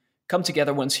to come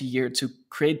together once a year to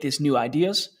create these new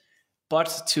ideas,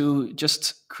 but to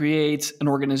just create an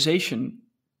organization,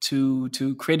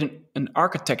 to create an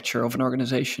architecture of an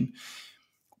organization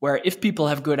where if people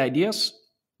have good ideas,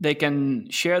 they can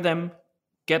share them,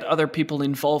 get other people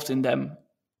involved in them,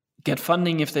 get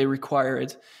funding if they require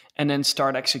it, and then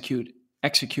start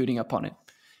executing upon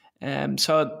it.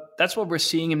 So that's what we're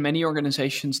seeing in many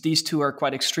organizations. These two are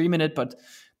quite extreme in it, but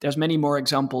there's many more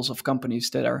examples of companies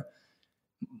that are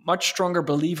much stronger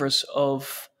believers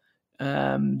of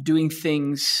doing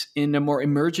things in a more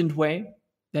emergent way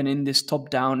than in this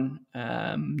top-down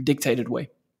dictated way.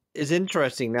 It's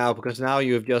interesting now because now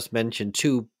you've just mentioned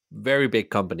two very big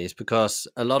companies, because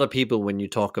a lot of people, when you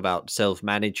talk about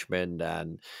self-management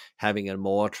and having a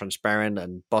more transparent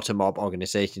and bottom-up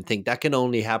organization, think that can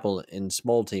only happen in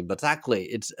small team. But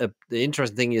actually, the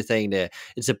interesting thing you're saying there,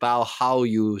 it's about how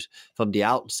you, from the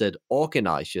outset,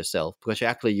 organize yourself, because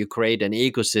actually you create an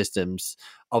ecosystems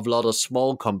of a lot of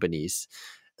small companies.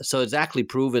 So it's actually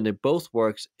proven it both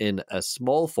works in a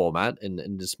small format,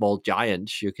 in the small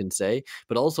giants, you can say,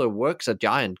 but also it works at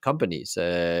giant companies,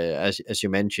 as you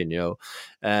mentioned,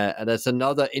 and that's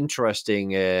another interesting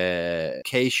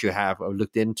case you have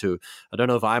looked into. I don't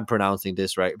know if I'm pronouncing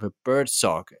this right, but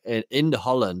Buurtzorg in the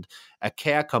Holland, a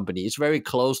care company. It's very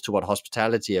close to what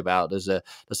hospitality about. There's a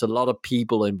lot of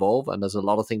people involved, and there's a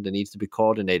lot of things that needs to be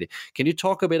coordinated. Can you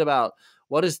talk a bit about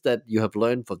what is that you have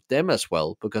learned from them as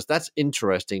well? Because that's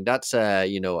interesting. That's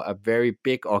a very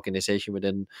big organization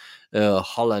within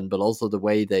Holland, but also the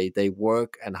way they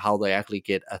work and how they actually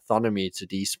get autonomy to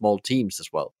these small teams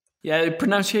as well. Yeah, the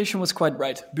pronunciation was quite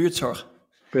right. Buurtzorg.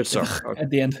 Buurtzorg. At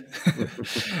the end.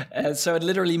 So it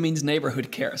literally means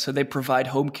neighborhood care. So they provide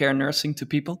home care nursing to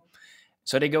people.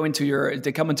 So they come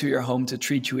into your home to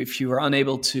treat you if you are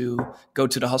unable to go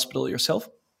to the hospital yourself.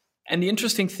 And the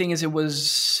interesting thing is it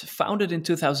was founded in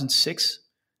 2006,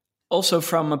 also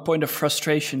from a point of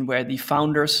frustration where the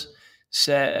founders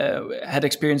had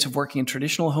experience of working in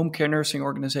traditional home care nursing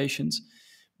organizations,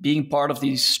 being part of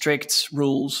these strict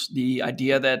rules, the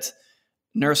idea that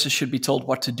nurses should be told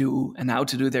what to do and how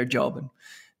to do their job.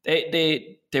 And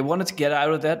they wanted to get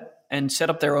out of that and set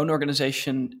up their own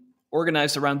organization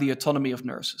organized around the autonomy of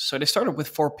nurses. So they started with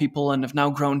 4 people and have now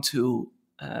grown to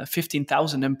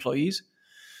 15,000 employees.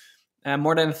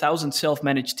 More than 1,000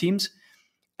 self-managed teams,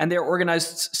 and they're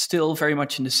organized still very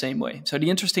much in the same way. So the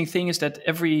interesting thing is that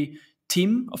every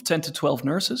team of 10 to 12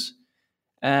 nurses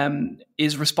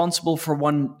is responsible for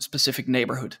one specific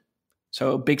neighborhood.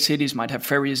 So big cities might have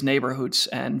various neighborhoods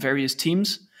and various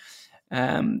teams.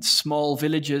 Small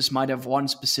villages might have one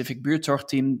specific Buurtzorg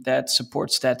team that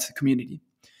supports that community.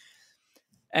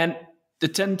 And the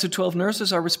 10 to 12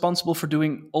 nurses are responsible for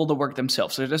doing all the work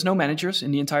themselves. So there's no managers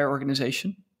in the entire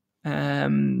organization.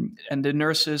 And the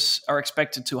nurses are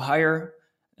expected to hire,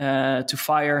 to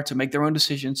fire, to make their own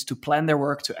decisions, to plan their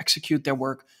work, to execute their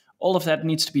work. All of that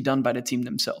needs to be done by the team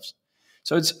themselves.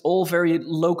 So it's all very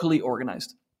locally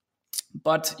organized.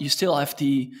 But you still have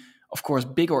of course,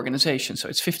 big organization. So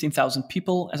it's 15,000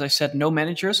 people. As I said, no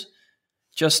managers,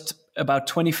 just about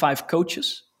 25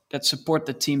 coaches that support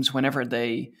the teams whenever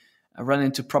they run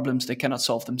into problems they cannot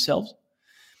solve themselves.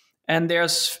 And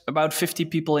there's about 50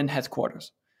 people in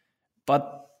headquarters.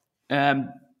 But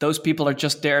those people are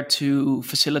just there to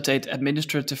facilitate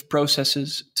administrative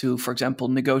processes, to, for example,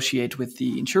 negotiate with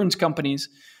the insurance companies,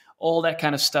 all that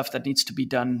kind of stuff that needs to be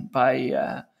done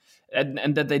by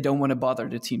and that they don't want to bother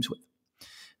the teams with.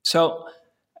 So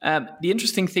the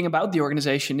interesting thing about the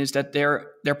organization is that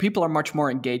their people are much more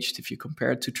engaged if you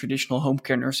compare it to traditional home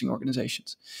care nursing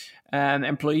organizations.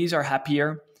 Employees are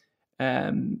happier.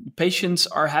 Patients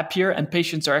are happier, and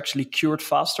patients are actually cured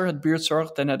faster at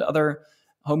Buurtzorg than at other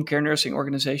home care nursing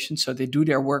organizations. So they do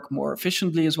their work more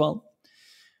efficiently as well.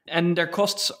 And their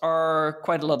costs are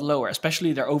quite a lot lower,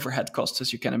 especially their overhead costs,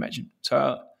 as you can imagine.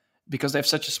 So because they have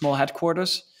such a small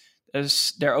headquarters,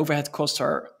 their overhead costs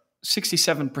are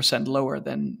 67% lower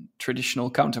than traditional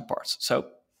counterparts. So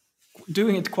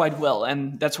doing it quite well.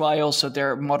 And that's why also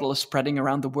their model is spreading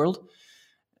around the world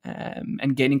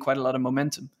and gaining quite a lot of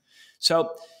momentum.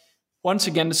 So once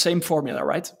again, the same formula,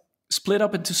 right? Split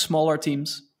up into smaller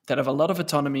teams that have a lot of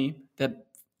autonomy, that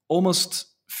almost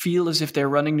feel as if they're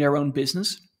running their own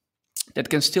business, that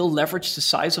can still leverage the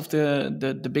size of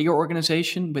the bigger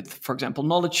organization with, for example,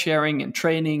 knowledge sharing and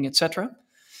training, etc.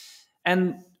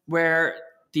 And where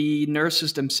the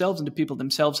nurses themselves and the people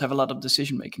themselves have a lot of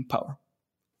decision-making power.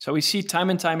 So we see time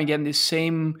and time again this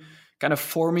same kind of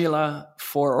formula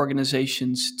for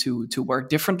organizations to work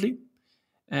differently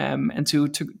and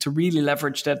to really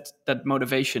leverage that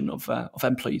motivation of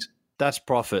employees. That's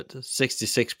profit,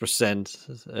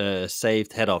 66%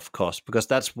 saved head office cost, because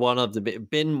that's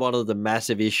been one of the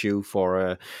massive issue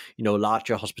for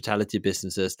larger hospitality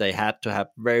businesses. They had to have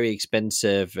very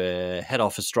expensive head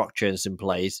office structures in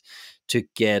place to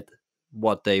get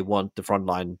what they want the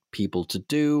frontline people to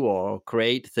do, or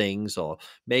create things, or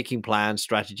making plans,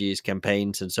 strategies,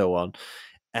 campaigns, and so on.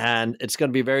 And it's going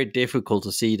to be very difficult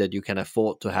to see that you can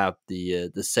afford to have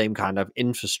the same kind of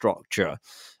infrastructure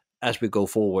as we go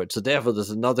forward. So therefore,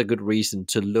 there's another good reason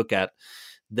to look at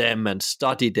them and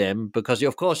study them, because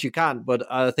of course you can't, but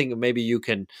I think maybe you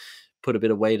can put a bit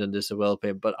of weight on this as well,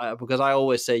 Pim. But because I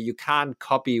always say you can't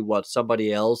copy what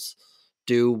somebody else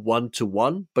do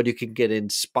one-to-one, but you can get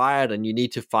inspired, and you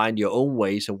need to find your own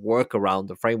ways and work around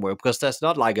the framework, because there's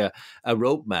not like a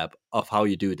roadmap of how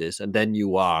you do this, and then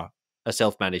you are a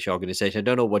self-managed organization. I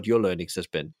don't know what your learnings has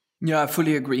been. Yeah, I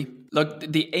fully agree. Look,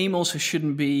 the aim also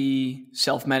shouldn't be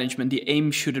self-management. The aim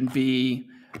shouldn't be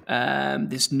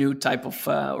this new type of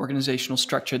organizational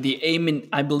structure. The aim,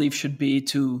 I believe, should be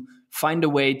to find a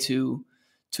way to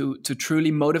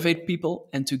truly motivate people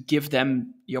and to give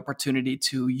them the opportunity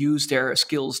to use their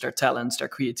skills, their talents, their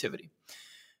creativity.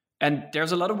 And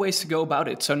there's a lot of ways to go about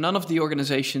it. So none of the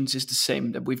organizations is the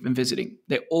same that we've been visiting.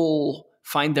 They all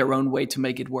find their own way to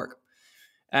make it work.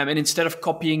 And instead of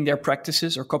copying their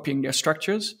practices or copying their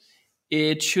structures,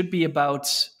 it should be about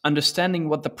understanding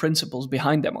what the principles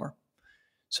behind them are.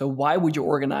 So why would you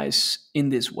organize in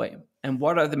this way? And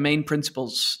what are the main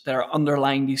principles that are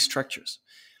underlying these structures?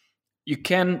 You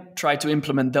can try to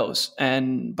implement those,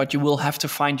 but you will have to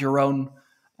find your own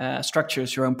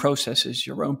structures, your own processes,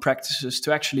 your own practices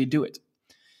to actually do it.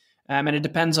 And it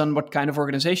depends on what kind of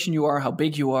organization you are, how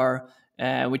big you are,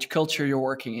 which culture you're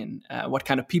working in, what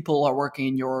kind of people are working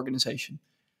in your organization.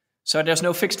 So there's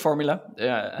no fixed formula.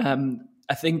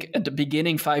 I think at the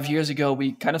beginning, 5 years ago,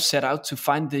 we kind of set out to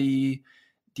find the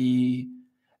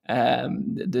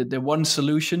one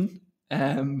solution,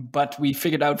 but we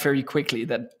figured out very quickly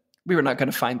that we were not going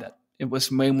to find that. It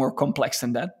was way more complex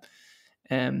than that.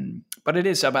 But it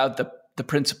is about the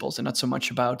principles and not so much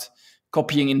about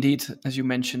copying, indeed, as you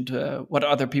mentioned, what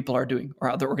other people are doing or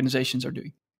other organizations are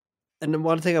doing. And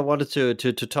one thing I wanted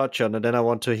to touch on, and then I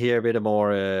want to hear a bit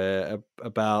more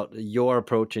about your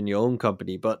approach in your own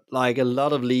company. But like a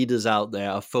lot of leaders out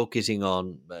there are focusing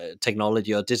on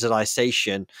technology or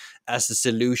digitalization as a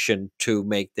solution to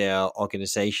make their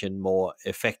organization more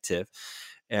effective.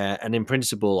 And in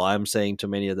principle, I'm saying to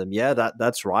many of them, yeah,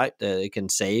 that's right. It can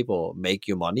save or make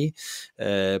you money.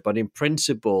 But in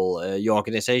principle, your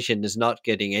organization is not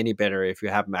getting any better if you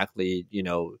haven't actually,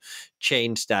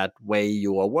 changed that way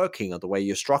you are working or the way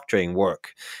you're structuring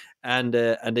work. And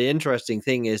the interesting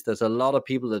thing is there's a lot of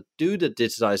people that do the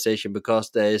digitalization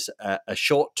because there's a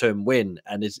short-term win,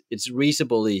 and it's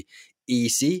reasonably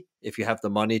easy if you have the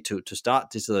money to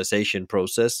start digitalization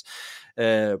process.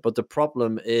 But the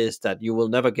problem is that you will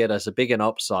never get as a big an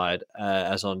upside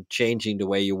as on changing the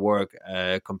way you work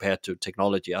compared to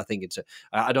technology. I think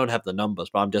I don't have the numbers,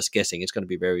 but I'm just guessing it's going to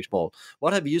be very small.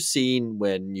 What have you seen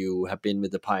when you have been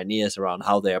with the pioneers around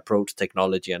how they approach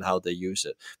technology and how they use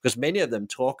it? Because many of them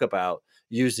talk about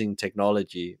using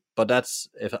technology, but that's,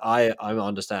 if I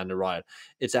understand it right,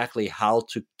 it's actually how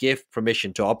to give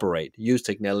permission to operate, use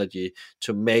technology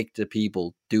to make the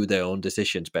people do their own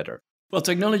decisions better. Well,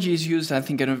 technology is used, I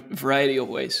think, in a variety of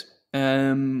ways.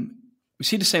 We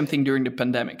see the same thing during the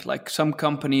pandemic. Like some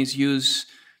companies use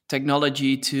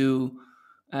technology to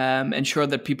ensure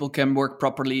that people can work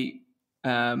properly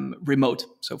remote,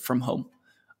 so from home.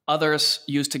 Others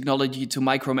use technology to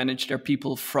micromanage their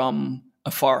people from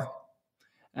afar.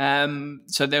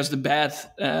 So there's the bad,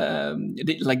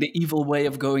 the evil way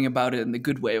of going about it and the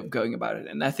good way of going about it.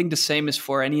 And I think the same is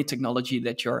for any technology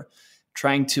that you're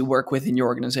trying to work with in your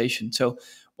organization. So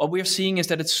what we're seeing is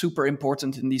that it's super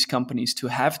important in these companies to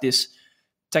have this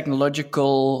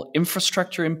technological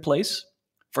infrastructure in place.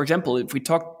 For example, if we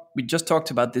just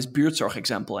talked about this Buurtzorg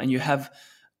example, and you have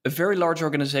a very large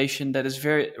organization that is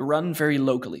run very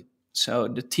locally. So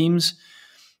the teams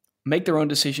make their own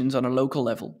decisions on a local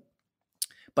level.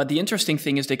 But the interesting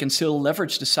thing is they can still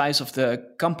leverage the size of the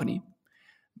company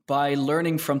by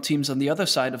learning from teams on the other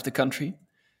side of the country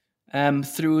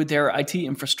through their IT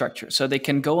infrastructure. So they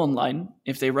can go online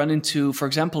if they run into, for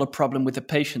example, a problem with a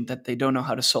patient that they don't know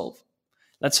how to solve.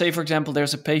 Let's say, for example,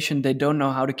 there's a patient, they don't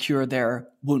know how to cure their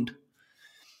wound.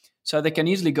 So they can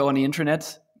easily go on the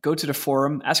internet, go to the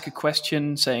forum, ask a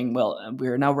question saying, well,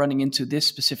 we're now running into this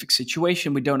specific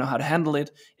situation. We don't know how to handle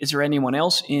it. Is there anyone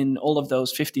else in all of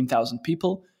those 15,000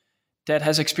 people that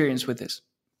has experience with this?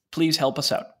 Please help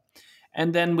us out.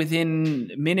 And then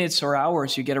within minutes or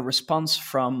hours, you get a response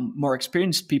from more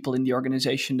experienced people in the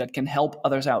organization that can help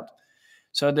others out.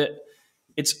 So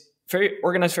it's very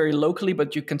organized very locally,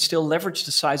 but you can still leverage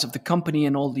the size of the company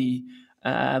and all the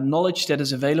knowledge that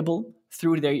is available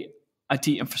through the IT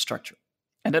infrastructure.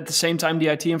 And at the same time, the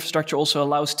IT infrastructure also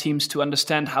allows teams to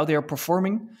understand how they are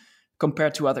performing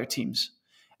compared to other teams.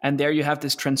 And there you have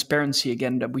this transparency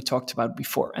again that we talked about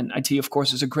before. And IT, of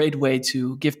course, is a great way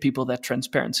to give people that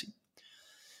transparency.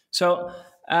 So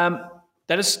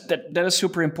that is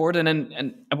super important.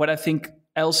 And what I think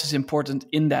else is important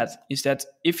in that is that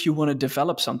if you want to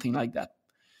develop something like that,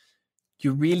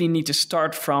 you really need to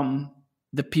start from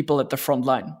the people at the front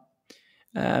line.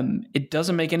 It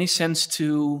doesn't make any sense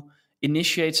to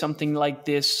initiate something like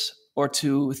this or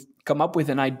to come up with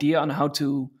an idea on how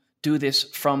to do this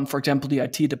from, for example, the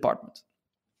IT department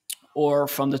or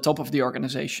from the top of the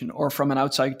organization or from an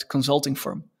outside consulting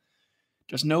firm.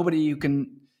 There's nobody who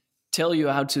can tell you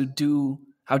how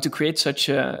to create such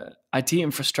a IT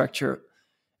infrastructure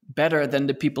better than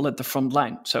the people at the front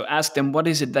line. So ask them, what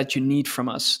is it that you need from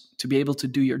us to be able to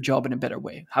do your job in a better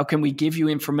way? How can we give you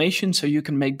information so you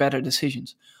can make better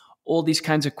decisions? All these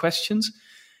kinds of questions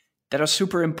that are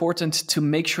super important to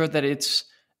make sure that it's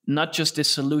not just this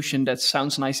solution that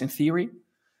sounds nice in theory,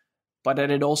 but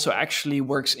that it also actually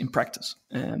works in practice.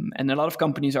 And a lot of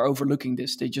companies are overlooking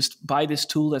this. They just buy this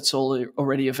tool that's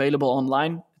already available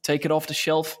online, take it off the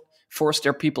shelf, force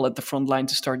their people at the front line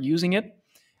to start using it,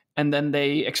 and then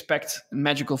they expect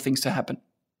magical things to happen,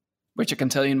 which I can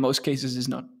tell you in most cases is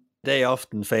not. They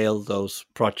often fail, those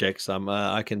projects.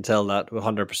 I can tell that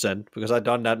 100% because I've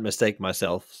done that mistake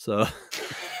myself. So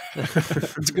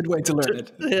it's a good way to learn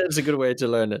it. It's a good way to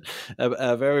learn it.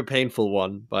 A very painful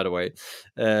one, by the way.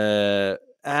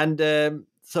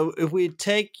 So if we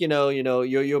take,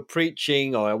 you're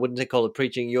preaching, or I wouldn't call it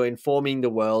preaching, you're informing the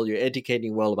world, you're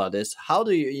educating the world about this. How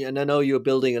do you, and I know you're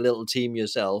building a little team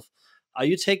yourself, are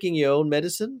you taking your own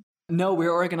medicine? No,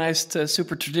 we're organized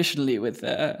super traditionally with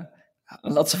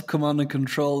lots of command and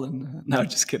control. And no,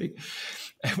 just kidding.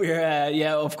 We're,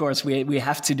 of course, we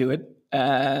have to do it.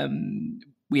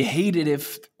 We hate it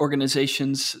if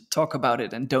organizations talk about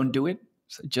it and don't do it.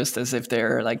 So just as if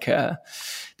they're like,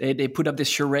 they put up this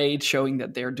charade showing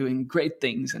that they're doing great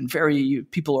things and very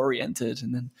people-oriented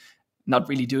and then not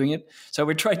really doing it. So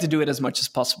we try to do it as much as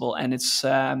possible. And it's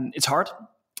hard.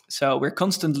 So we're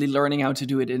constantly learning how to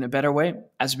do it in a better way.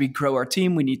 As we grow our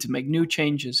team, we need to make new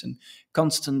changes and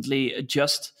constantly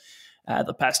adjust.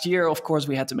 The past year, of course,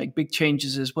 we had to make big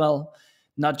changes as well.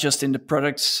 Not just in the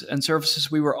products and services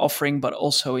we were offering, but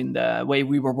also in the way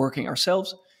we were working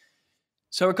ourselves.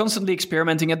 So we're constantly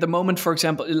experimenting. At the moment, for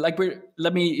example,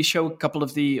 let me share a couple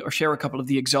of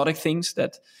the exotic things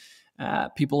that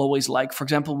people always like. For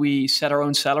example, we set our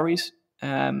own salaries,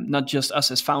 not just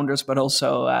us as founders, but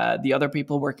also the other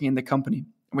people working in the company.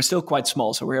 We're still quite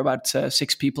small, so we're about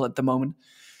 6 people at the moment.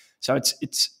 So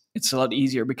it's a lot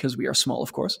easier because we are small,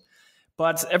 of course.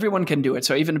 But everyone can do it.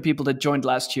 So even the people that joined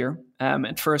last year,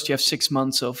 at first you have 6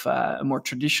 months of a more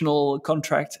traditional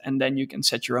contract, and then you can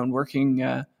set your own working,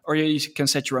 or you can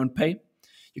set your own pay.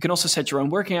 You can also set your own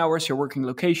working hours, your working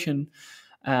location,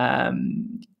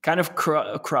 kind of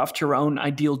craft your own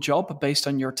ideal job based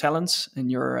on your talents and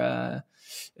your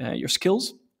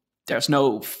skills. There's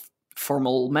no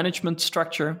formal management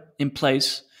structure in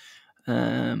place.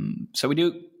 So we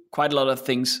do quite a lot of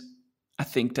things, I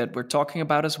think, that we're talking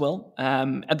about as well.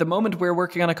 At the moment, we're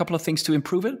working on a couple of things to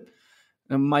improve it.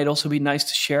 It might also be nice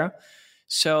to share.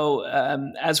 So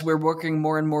as we're working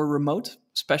more and more remote,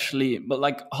 especially, but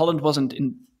like Holland wasn't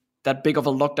in that big of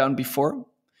a lockdown before.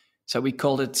 So we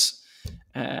called it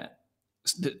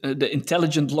the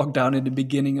intelligent lockdown in the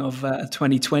beginning of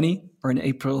 2020 or in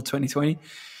April 2020,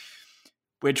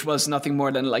 which was nothing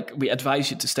more than like we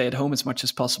advise you to stay at home as much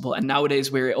as possible. And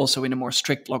nowadays we're also in a more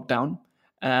strict lockdown.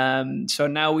 So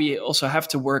now we also have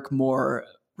to work more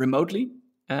remotely.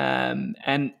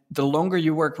 And the longer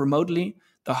you work remotely,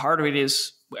 the harder it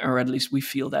is, or at least we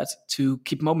feel that, to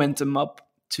keep momentum up,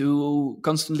 to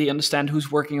constantly understand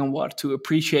who's working on what, to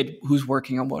appreciate who's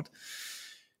working on what.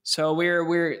 So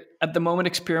we're at the moment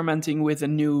experimenting with a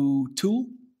new tool,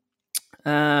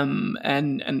 and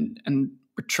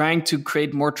we're trying to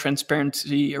create more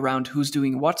transparency around who's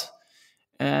doing what,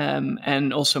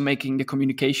 and also making the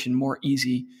communication more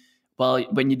easy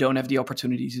when you don't have the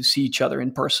opportunity to see each other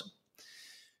in person.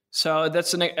 So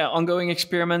that's an ongoing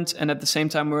experiment, and at the same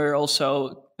time, we're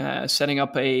also setting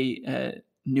up a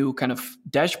new kind of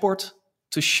dashboard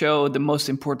to show the most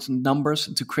important numbers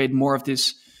and to create more of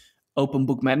this open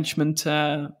book management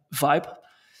vibe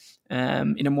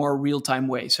in a more real-time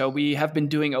way. So we have been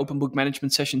doing open book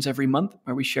management sessions every month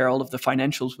where we share all of the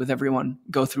financials with everyone,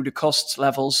 go through the costs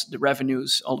levels, the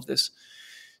revenues, all of this.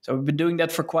 So we've been doing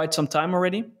that for quite some time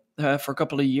already, for a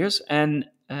couple of years.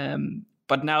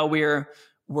 But now we're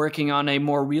working on a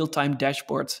more real-time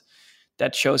dashboard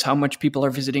that shows how much people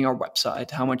are visiting our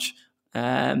website, how much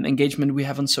engagement we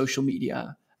have on social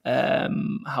media,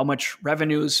 how much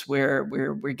revenues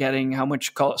we're getting, how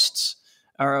much costs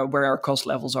are, where our cost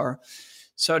levels are.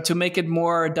 So to make it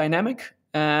more dynamic,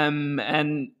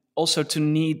 and also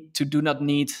to do not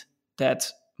need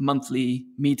that monthly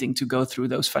meeting to go through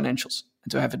those financials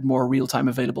and to have it more real time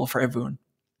available for everyone.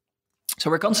 So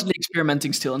we're constantly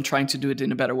experimenting still and trying to do it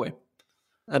in a better way.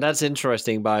 And that's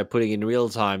interesting. By putting in real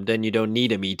time, then you don't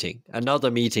need a meeting,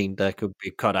 another meeting that could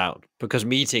be cut out, because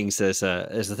meetings is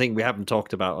a thing we haven't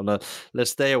talked about.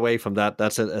 Let's stay away from that.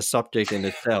 That's a subject in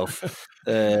itself.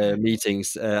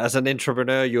 Meetings. As an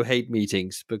entrepreneur, you hate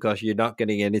meetings because you're not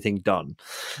getting anything done.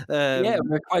 Yeah,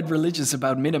 we're quite religious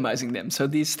about minimizing them. So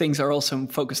these things are also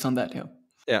focused on that. Yeah.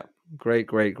 Yeah. Great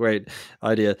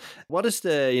idea. What is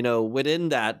within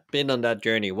that, been on that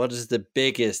journey, what is the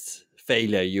biggest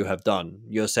failure you have done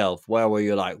yourself? Where were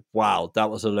you like, wow, that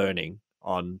was a learning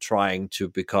on trying to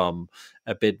become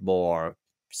a bit more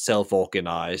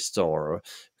self-organized or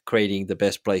creating the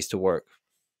best place to work?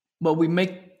 Well, we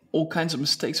make all kinds of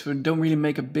mistakes. We don't really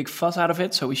make a big fuss out of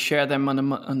it. So we share them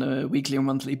on a weekly or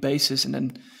monthly basis, and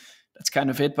then that's kind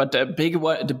of it. But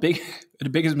the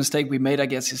biggest mistake we made, I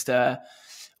guess, is the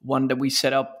one that we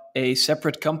set up a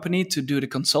separate company to do the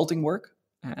consulting work.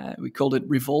 We called it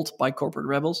Revolt by Corporate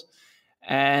Rebels.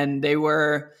 And they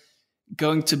were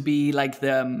going to be like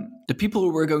the people who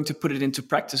were going to put it into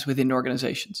practice within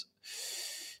organizations.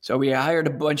 So we hired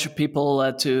a bunch of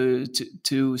people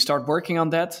to start working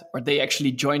on that, or they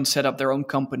actually set up their own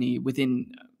company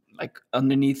within, like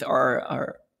underneath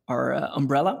our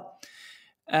umbrella.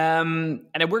 And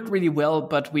it worked really well,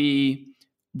 but we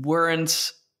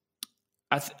weren't.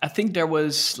 I think there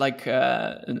was like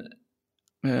not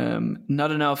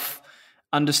enough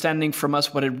understanding from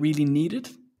us what it really needed,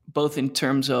 both in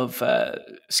terms of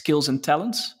skills and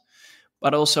talents,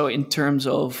 but also in terms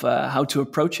of how to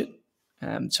approach it.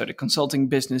 So the consulting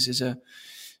business is a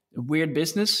weird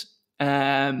business,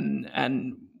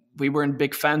 and we weren't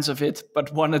big fans of it,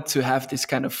 but wanted to have this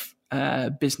kind of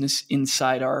business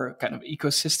inside our kind of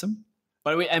ecosystem.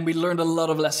 But we learned a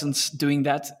lot of lessons doing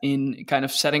that, in kind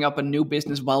of setting up a new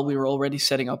business while we were already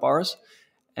setting up ours,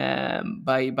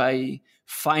 by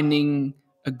finding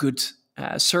a good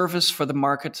service for the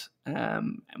market.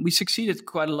 And we succeeded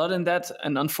quite a lot in that,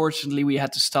 and unfortunately we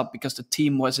had to stop because the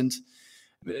team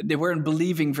they weren't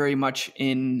believing very much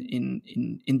in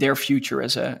their future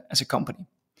as a company.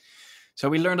 So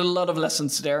we learned a lot of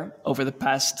lessons there over the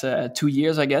past 2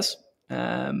 years, I guess.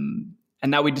 And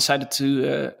now we decided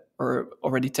or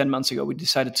already 10 months ago, we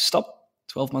decided to stop,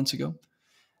 12 months ago.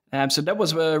 So that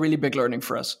was a really big learning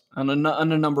for us on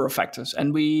a number of factors.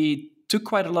 And we took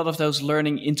quite a lot of those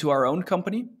learning into our own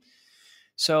company.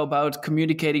 So about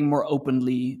communicating more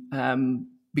openly,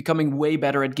 becoming way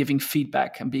better at giving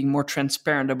feedback and being more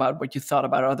transparent about what you thought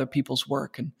about other people's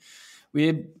work. And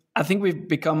I think we've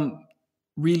become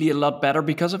really a lot better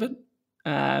because of it.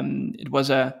 It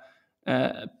was a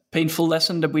painful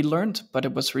lesson that we learned, but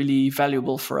it was really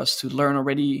valuable for us to learn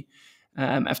already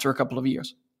after a couple of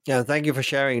years. Yeah, thank you for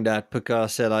sharing that,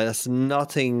 because that's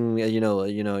nothing,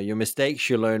 your mistakes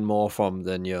you learn more from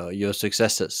than your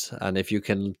successes. And if you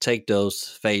can take those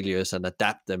failures and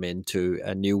adapt them into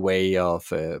a new way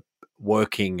of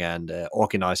working and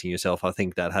organizing yourself, I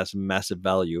think that has massive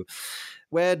value.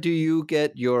 where do you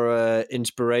get your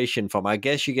inspiration from? I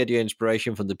guess you get your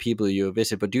inspiration from the people you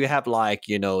visit, but do you have like,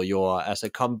 your, as a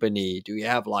company, do you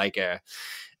have like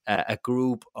a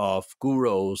group of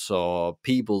gurus or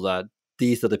people that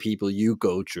these are the people you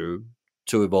go to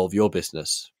evolve your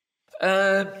business?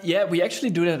 Yeah, we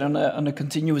actually do that on a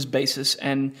continuous basis,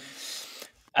 and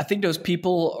I think those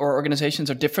people or organizations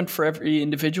are different for every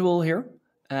individual here.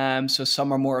 So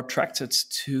some are more attracted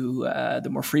to the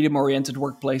more freedom-oriented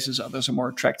workplaces. Others are more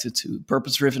attracted to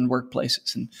purpose-driven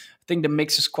workplaces, and I think the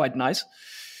mix is quite nice.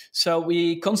 So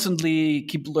we constantly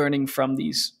keep learning from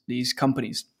these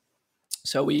companies.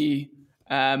 So we,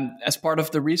 as part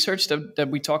of the research that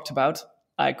we talked about,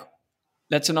 like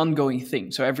that's an ongoing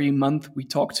thing. So every month we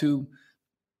talk to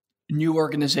new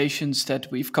organizations that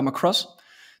we've come across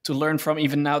to learn from.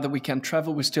 Even now that we can't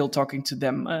travel, we're still talking to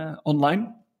them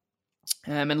online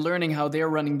and learning how they're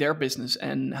running their business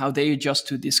and how they adjust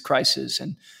to this crisis.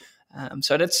 And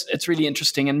so it's really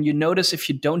interesting. And you notice if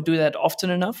you don't do that often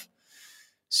enough.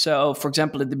 So, for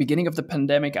example, at the beginning of the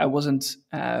pandemic, I wasn't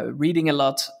reading a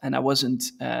lot, and I wasn't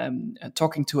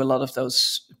talking to a lot of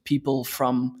those people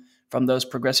from those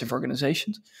progressive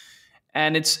organizations.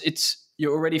 And it's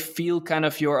you already feel kind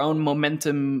of your own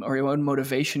momentum or your own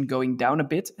motivation going down a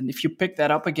bit. And if you pick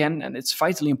that up again, and it's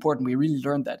vitally important, we really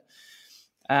learned that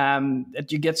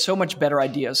you get so much better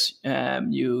ideas.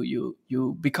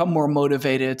 You become more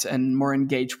motivated and more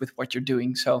engaged with what you're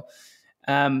doing. So.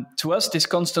 To us, this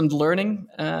constant learning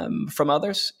from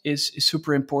others is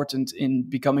super important in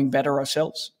becoming better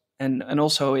ourselves and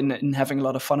also in having a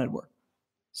lot of fun at work.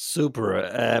 Super.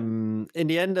 In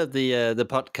the end of the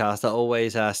podcast, I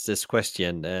always ask this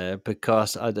question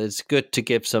because it's good to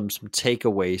give some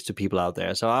takeaways to people out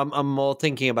there. So I'm more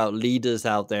thinking about leaders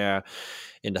out there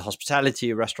in the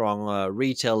hospitality, restaurant,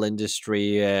 retail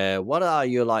industry. What are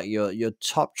your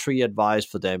top 3 advice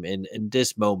for them in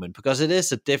this moment? Because it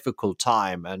is a difficult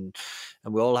time, and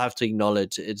we all have to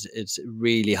acknowledge it's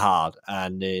really hard,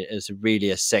 and it's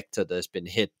really a sector that's been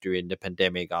hit during the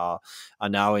pandemic are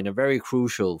now in a very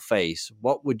crucial phase.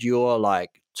 What would your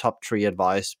top 3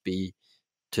 advice be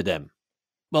to them?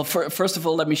 Well, first of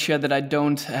all, let me share that I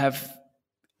don't have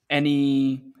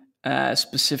any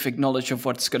specific knowledge of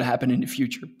what's going to happen in the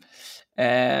future.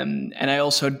 And I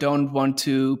also don't want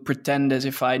to pretend as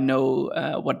if I know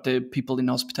what the people in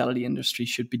the hospitality industry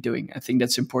should be doing. I think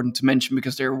that's important to mention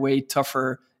because there are way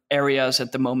tougher areas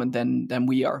at the moment than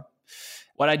we are.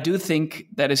 What I do think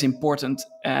that is important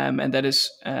and that is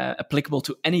applicable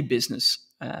to any business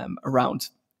around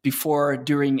before,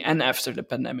 during, and after the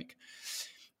pandemic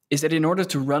is that in order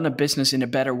to run a business in a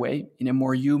better way, in a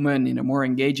more human, in a more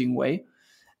engaging way,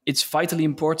 it's vitally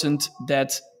important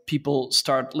that people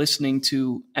start listening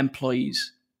to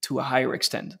employees to a higher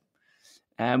extent.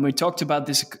 And we talked about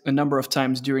this a number of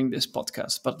times during this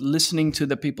podcast, but listening to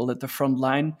the people at the front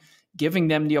line, giving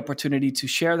them the opportunity to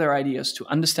share their ideas, to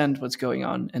understand what's going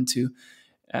on, and to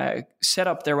set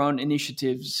up their own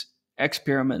initiatives,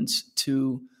 experiments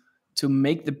to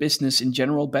make the business in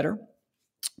general better.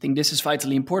 I think this is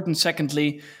vitally important.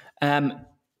 Secondly,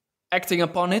 acting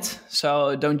upon it.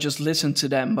 So don't just listen to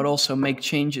them, but also make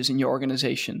changes in your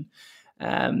organization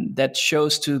that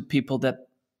shows to people that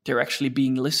they're actually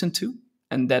being listened to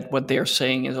and that what they're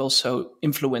saying is also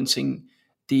influencing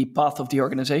the path of the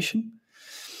organization.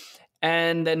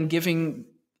 And then giving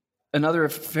another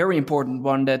very important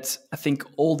one that I think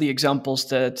all the examples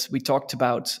that we talked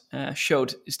about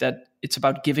showed is that it's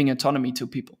about giving autonomy to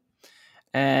people.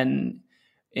 And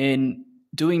in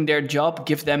doing their job,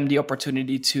 give them the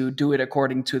opportunity to do it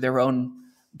according to their own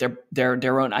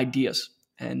ideas,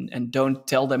 and don't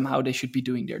tell them how they should be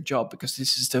doing their job, because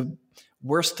this is the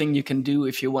worst thing you can do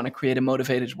if you want to create a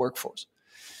motivated workforce.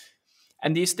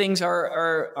 And these things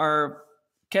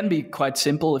can be quite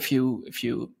simple if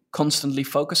you constantly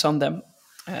focus on them.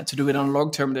 To do it on a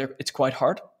long term, it's quite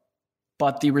hard.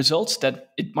 But the results that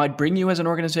it might bring you as an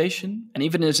organization, and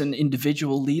even as an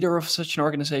individual leader of such an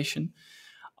organization,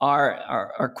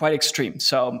 are quite extreme.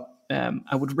 So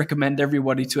I would recommend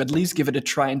everybody to at least give it a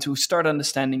try and to start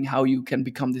understanding how you can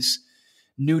become this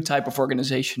new type of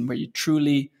organization where you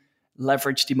truly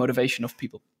leverage the motivation of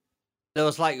people. There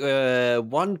was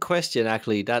one question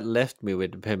actually that left me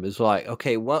with him. It's like,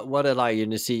 okay, what are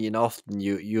you see, often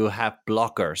you have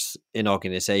blockers in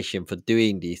organization for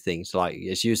doing these things. Like,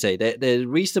 as you say, they're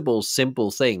reasonable, simple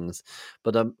things.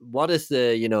 But what is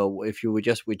the, if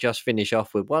we just finish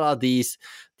off with, what are these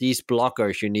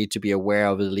blockers you need to be aware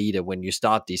of as a leader when you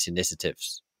start these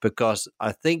initiatives? Because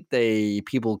I think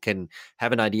people can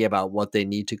have an idea about what they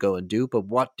need to go and do, but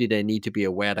what do they need to be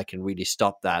aware that can really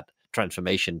stop that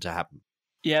transformation to happen?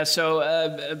 Yeah, so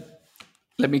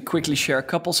Let me quickly share a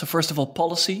couple. So first of all,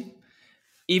 policy.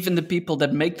 Even the people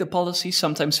that make the policy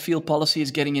sometimes feel policy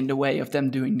is getting in the way of them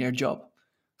doing their job.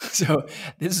 So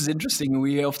this is interesting.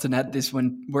 We often had this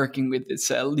when working with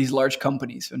these large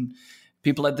companies, and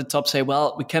people at the top say,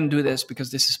 well, we can't do this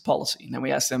because this is policy. And then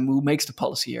we ask them, who makes the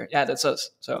policy here? Yeah, that's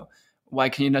us. So why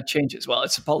can you not change this? Well,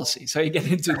 it's a policy. So you get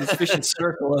into this vicious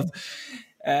circle of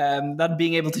not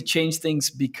being able to change things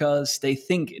because they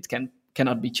think it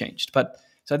cannot be changed. But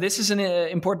so this is an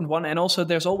important one. And also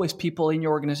there's always people in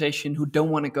your organization who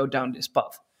don't want to go down this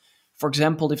path. For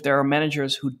example, if there are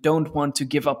managers who don't want to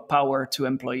give up power to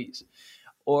employees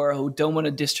or who don't want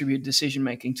to distribute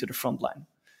decision-making to the front line.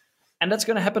 And that's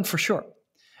going to happen for sure.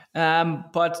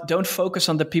 But don't focus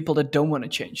on the people that don't want to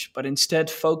change, but instead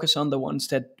focus on the ones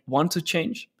that want to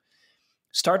change.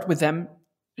 Start with them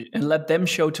and let them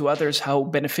show to others how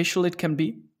beneficial it can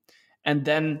be. And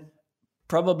then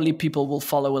probably people will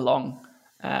follow along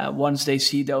once they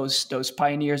see those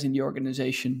pioneers in the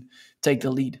organization take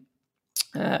the lead.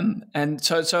 And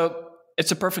so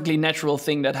it's a perfectly natural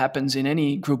thing that happens in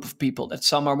any group of people, that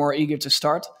some are more eager to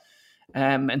start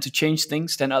and to change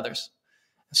things than others.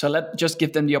 So just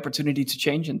give them the opportunity to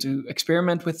change and to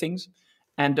experiment with things,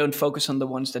 and don't focus on the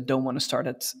ones that don't want to start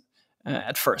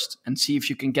at first, and see if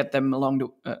you can get them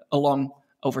along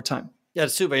over time. Yeah,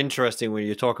 it's super interesting when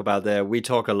you talk about that. We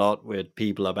talk a lot with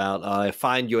people about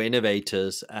find your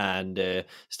innovators and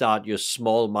start your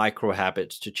small micro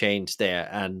habits to change there.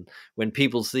 And when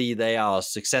people see they are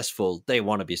successful, they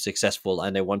want to be successful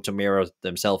and they want to mirror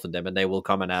themselves in them, and they will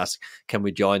come and ask, can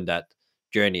we join that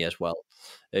journey as well?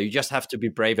 You just have to be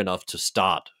brave enough to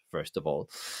start, first of all.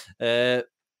 That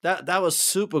was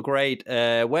super great.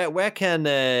 Where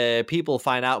can people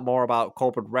find out more about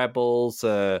Corporate Rebels?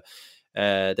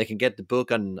 They can get the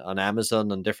book on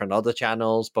Amazon and different other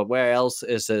channels, but where else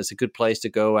is a good place to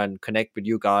go and connect with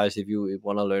you guys if you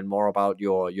want to learn more about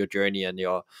your journey and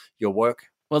your work?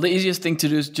 Well, the easiest thing to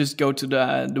do is just go to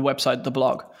the website, the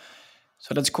blog.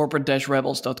 So that's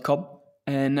corporate-rebels.com.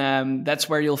 And that's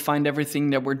where you'll find everything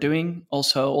that we're doing.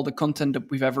 Also, all the content that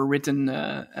we've ever written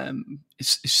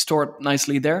is stored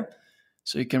nicely there.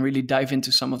 So you can really dive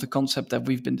into some of the concept that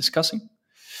we've been discussing.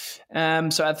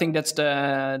 So I think that's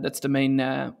the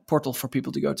main portal for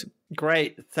people to go to.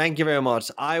 Great. Thank you very much.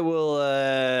 I will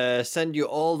send you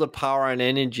all the power and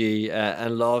energy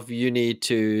and love you need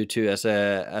to as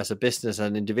a business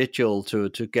and individual to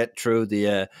get through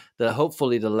the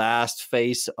hopefully the last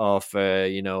phase of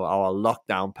our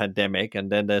lockdown pandemic, and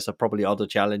then there's probably other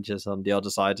challenges on the other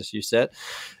side, as you said,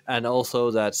 and also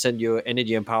that send you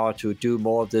energy and power to do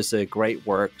more of this great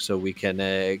work, so we can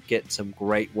get some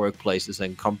great workplaces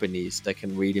and companies that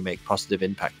can really make positive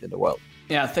impact in the world.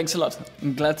 Yeah, thanks a lot.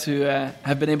 I'm glad to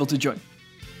have been able to join.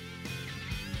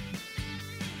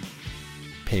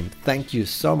 Pim, thank you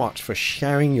so much for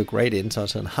sharing your great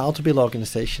insights on how to build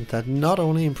organizations that not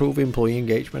only improve employee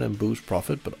engagement and boost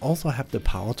profit, but also have the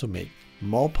power to make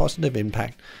more positive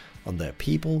impact on their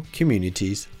people,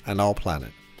 communities, and our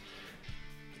planet.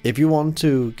 If you want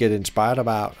to get inspired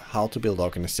about how to build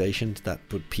organizations that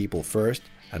put people first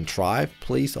and thrive,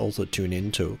 please also tune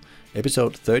in to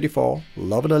episode 34,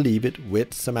 Love It or Leave It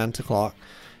with Samantha Clark,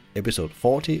 episode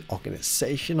 40,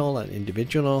 Organizational and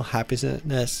Individual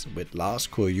Happiness with Lars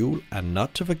Korjul, and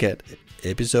not to forget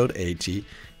episode 80,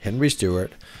 Henry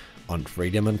Stewart, on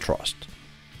Freedom and Trust.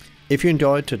 If you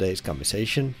enjoyed today's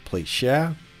conversation, please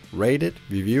share, rate it,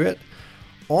 review it,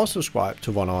 or subscribe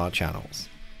to one of our channels.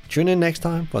 Tune in next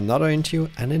time for another interview,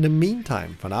 and in the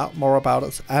meantime, find out more about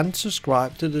us and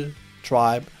subscribe to the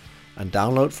tribe and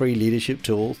download free leadership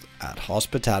tools at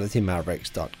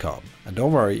hospitalitymavericks.com. And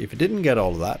don't worry, if you didn't get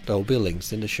all of that, there'll be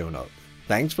links in the show notes.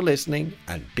 Thanks for listening,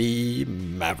 and be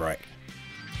Maverick.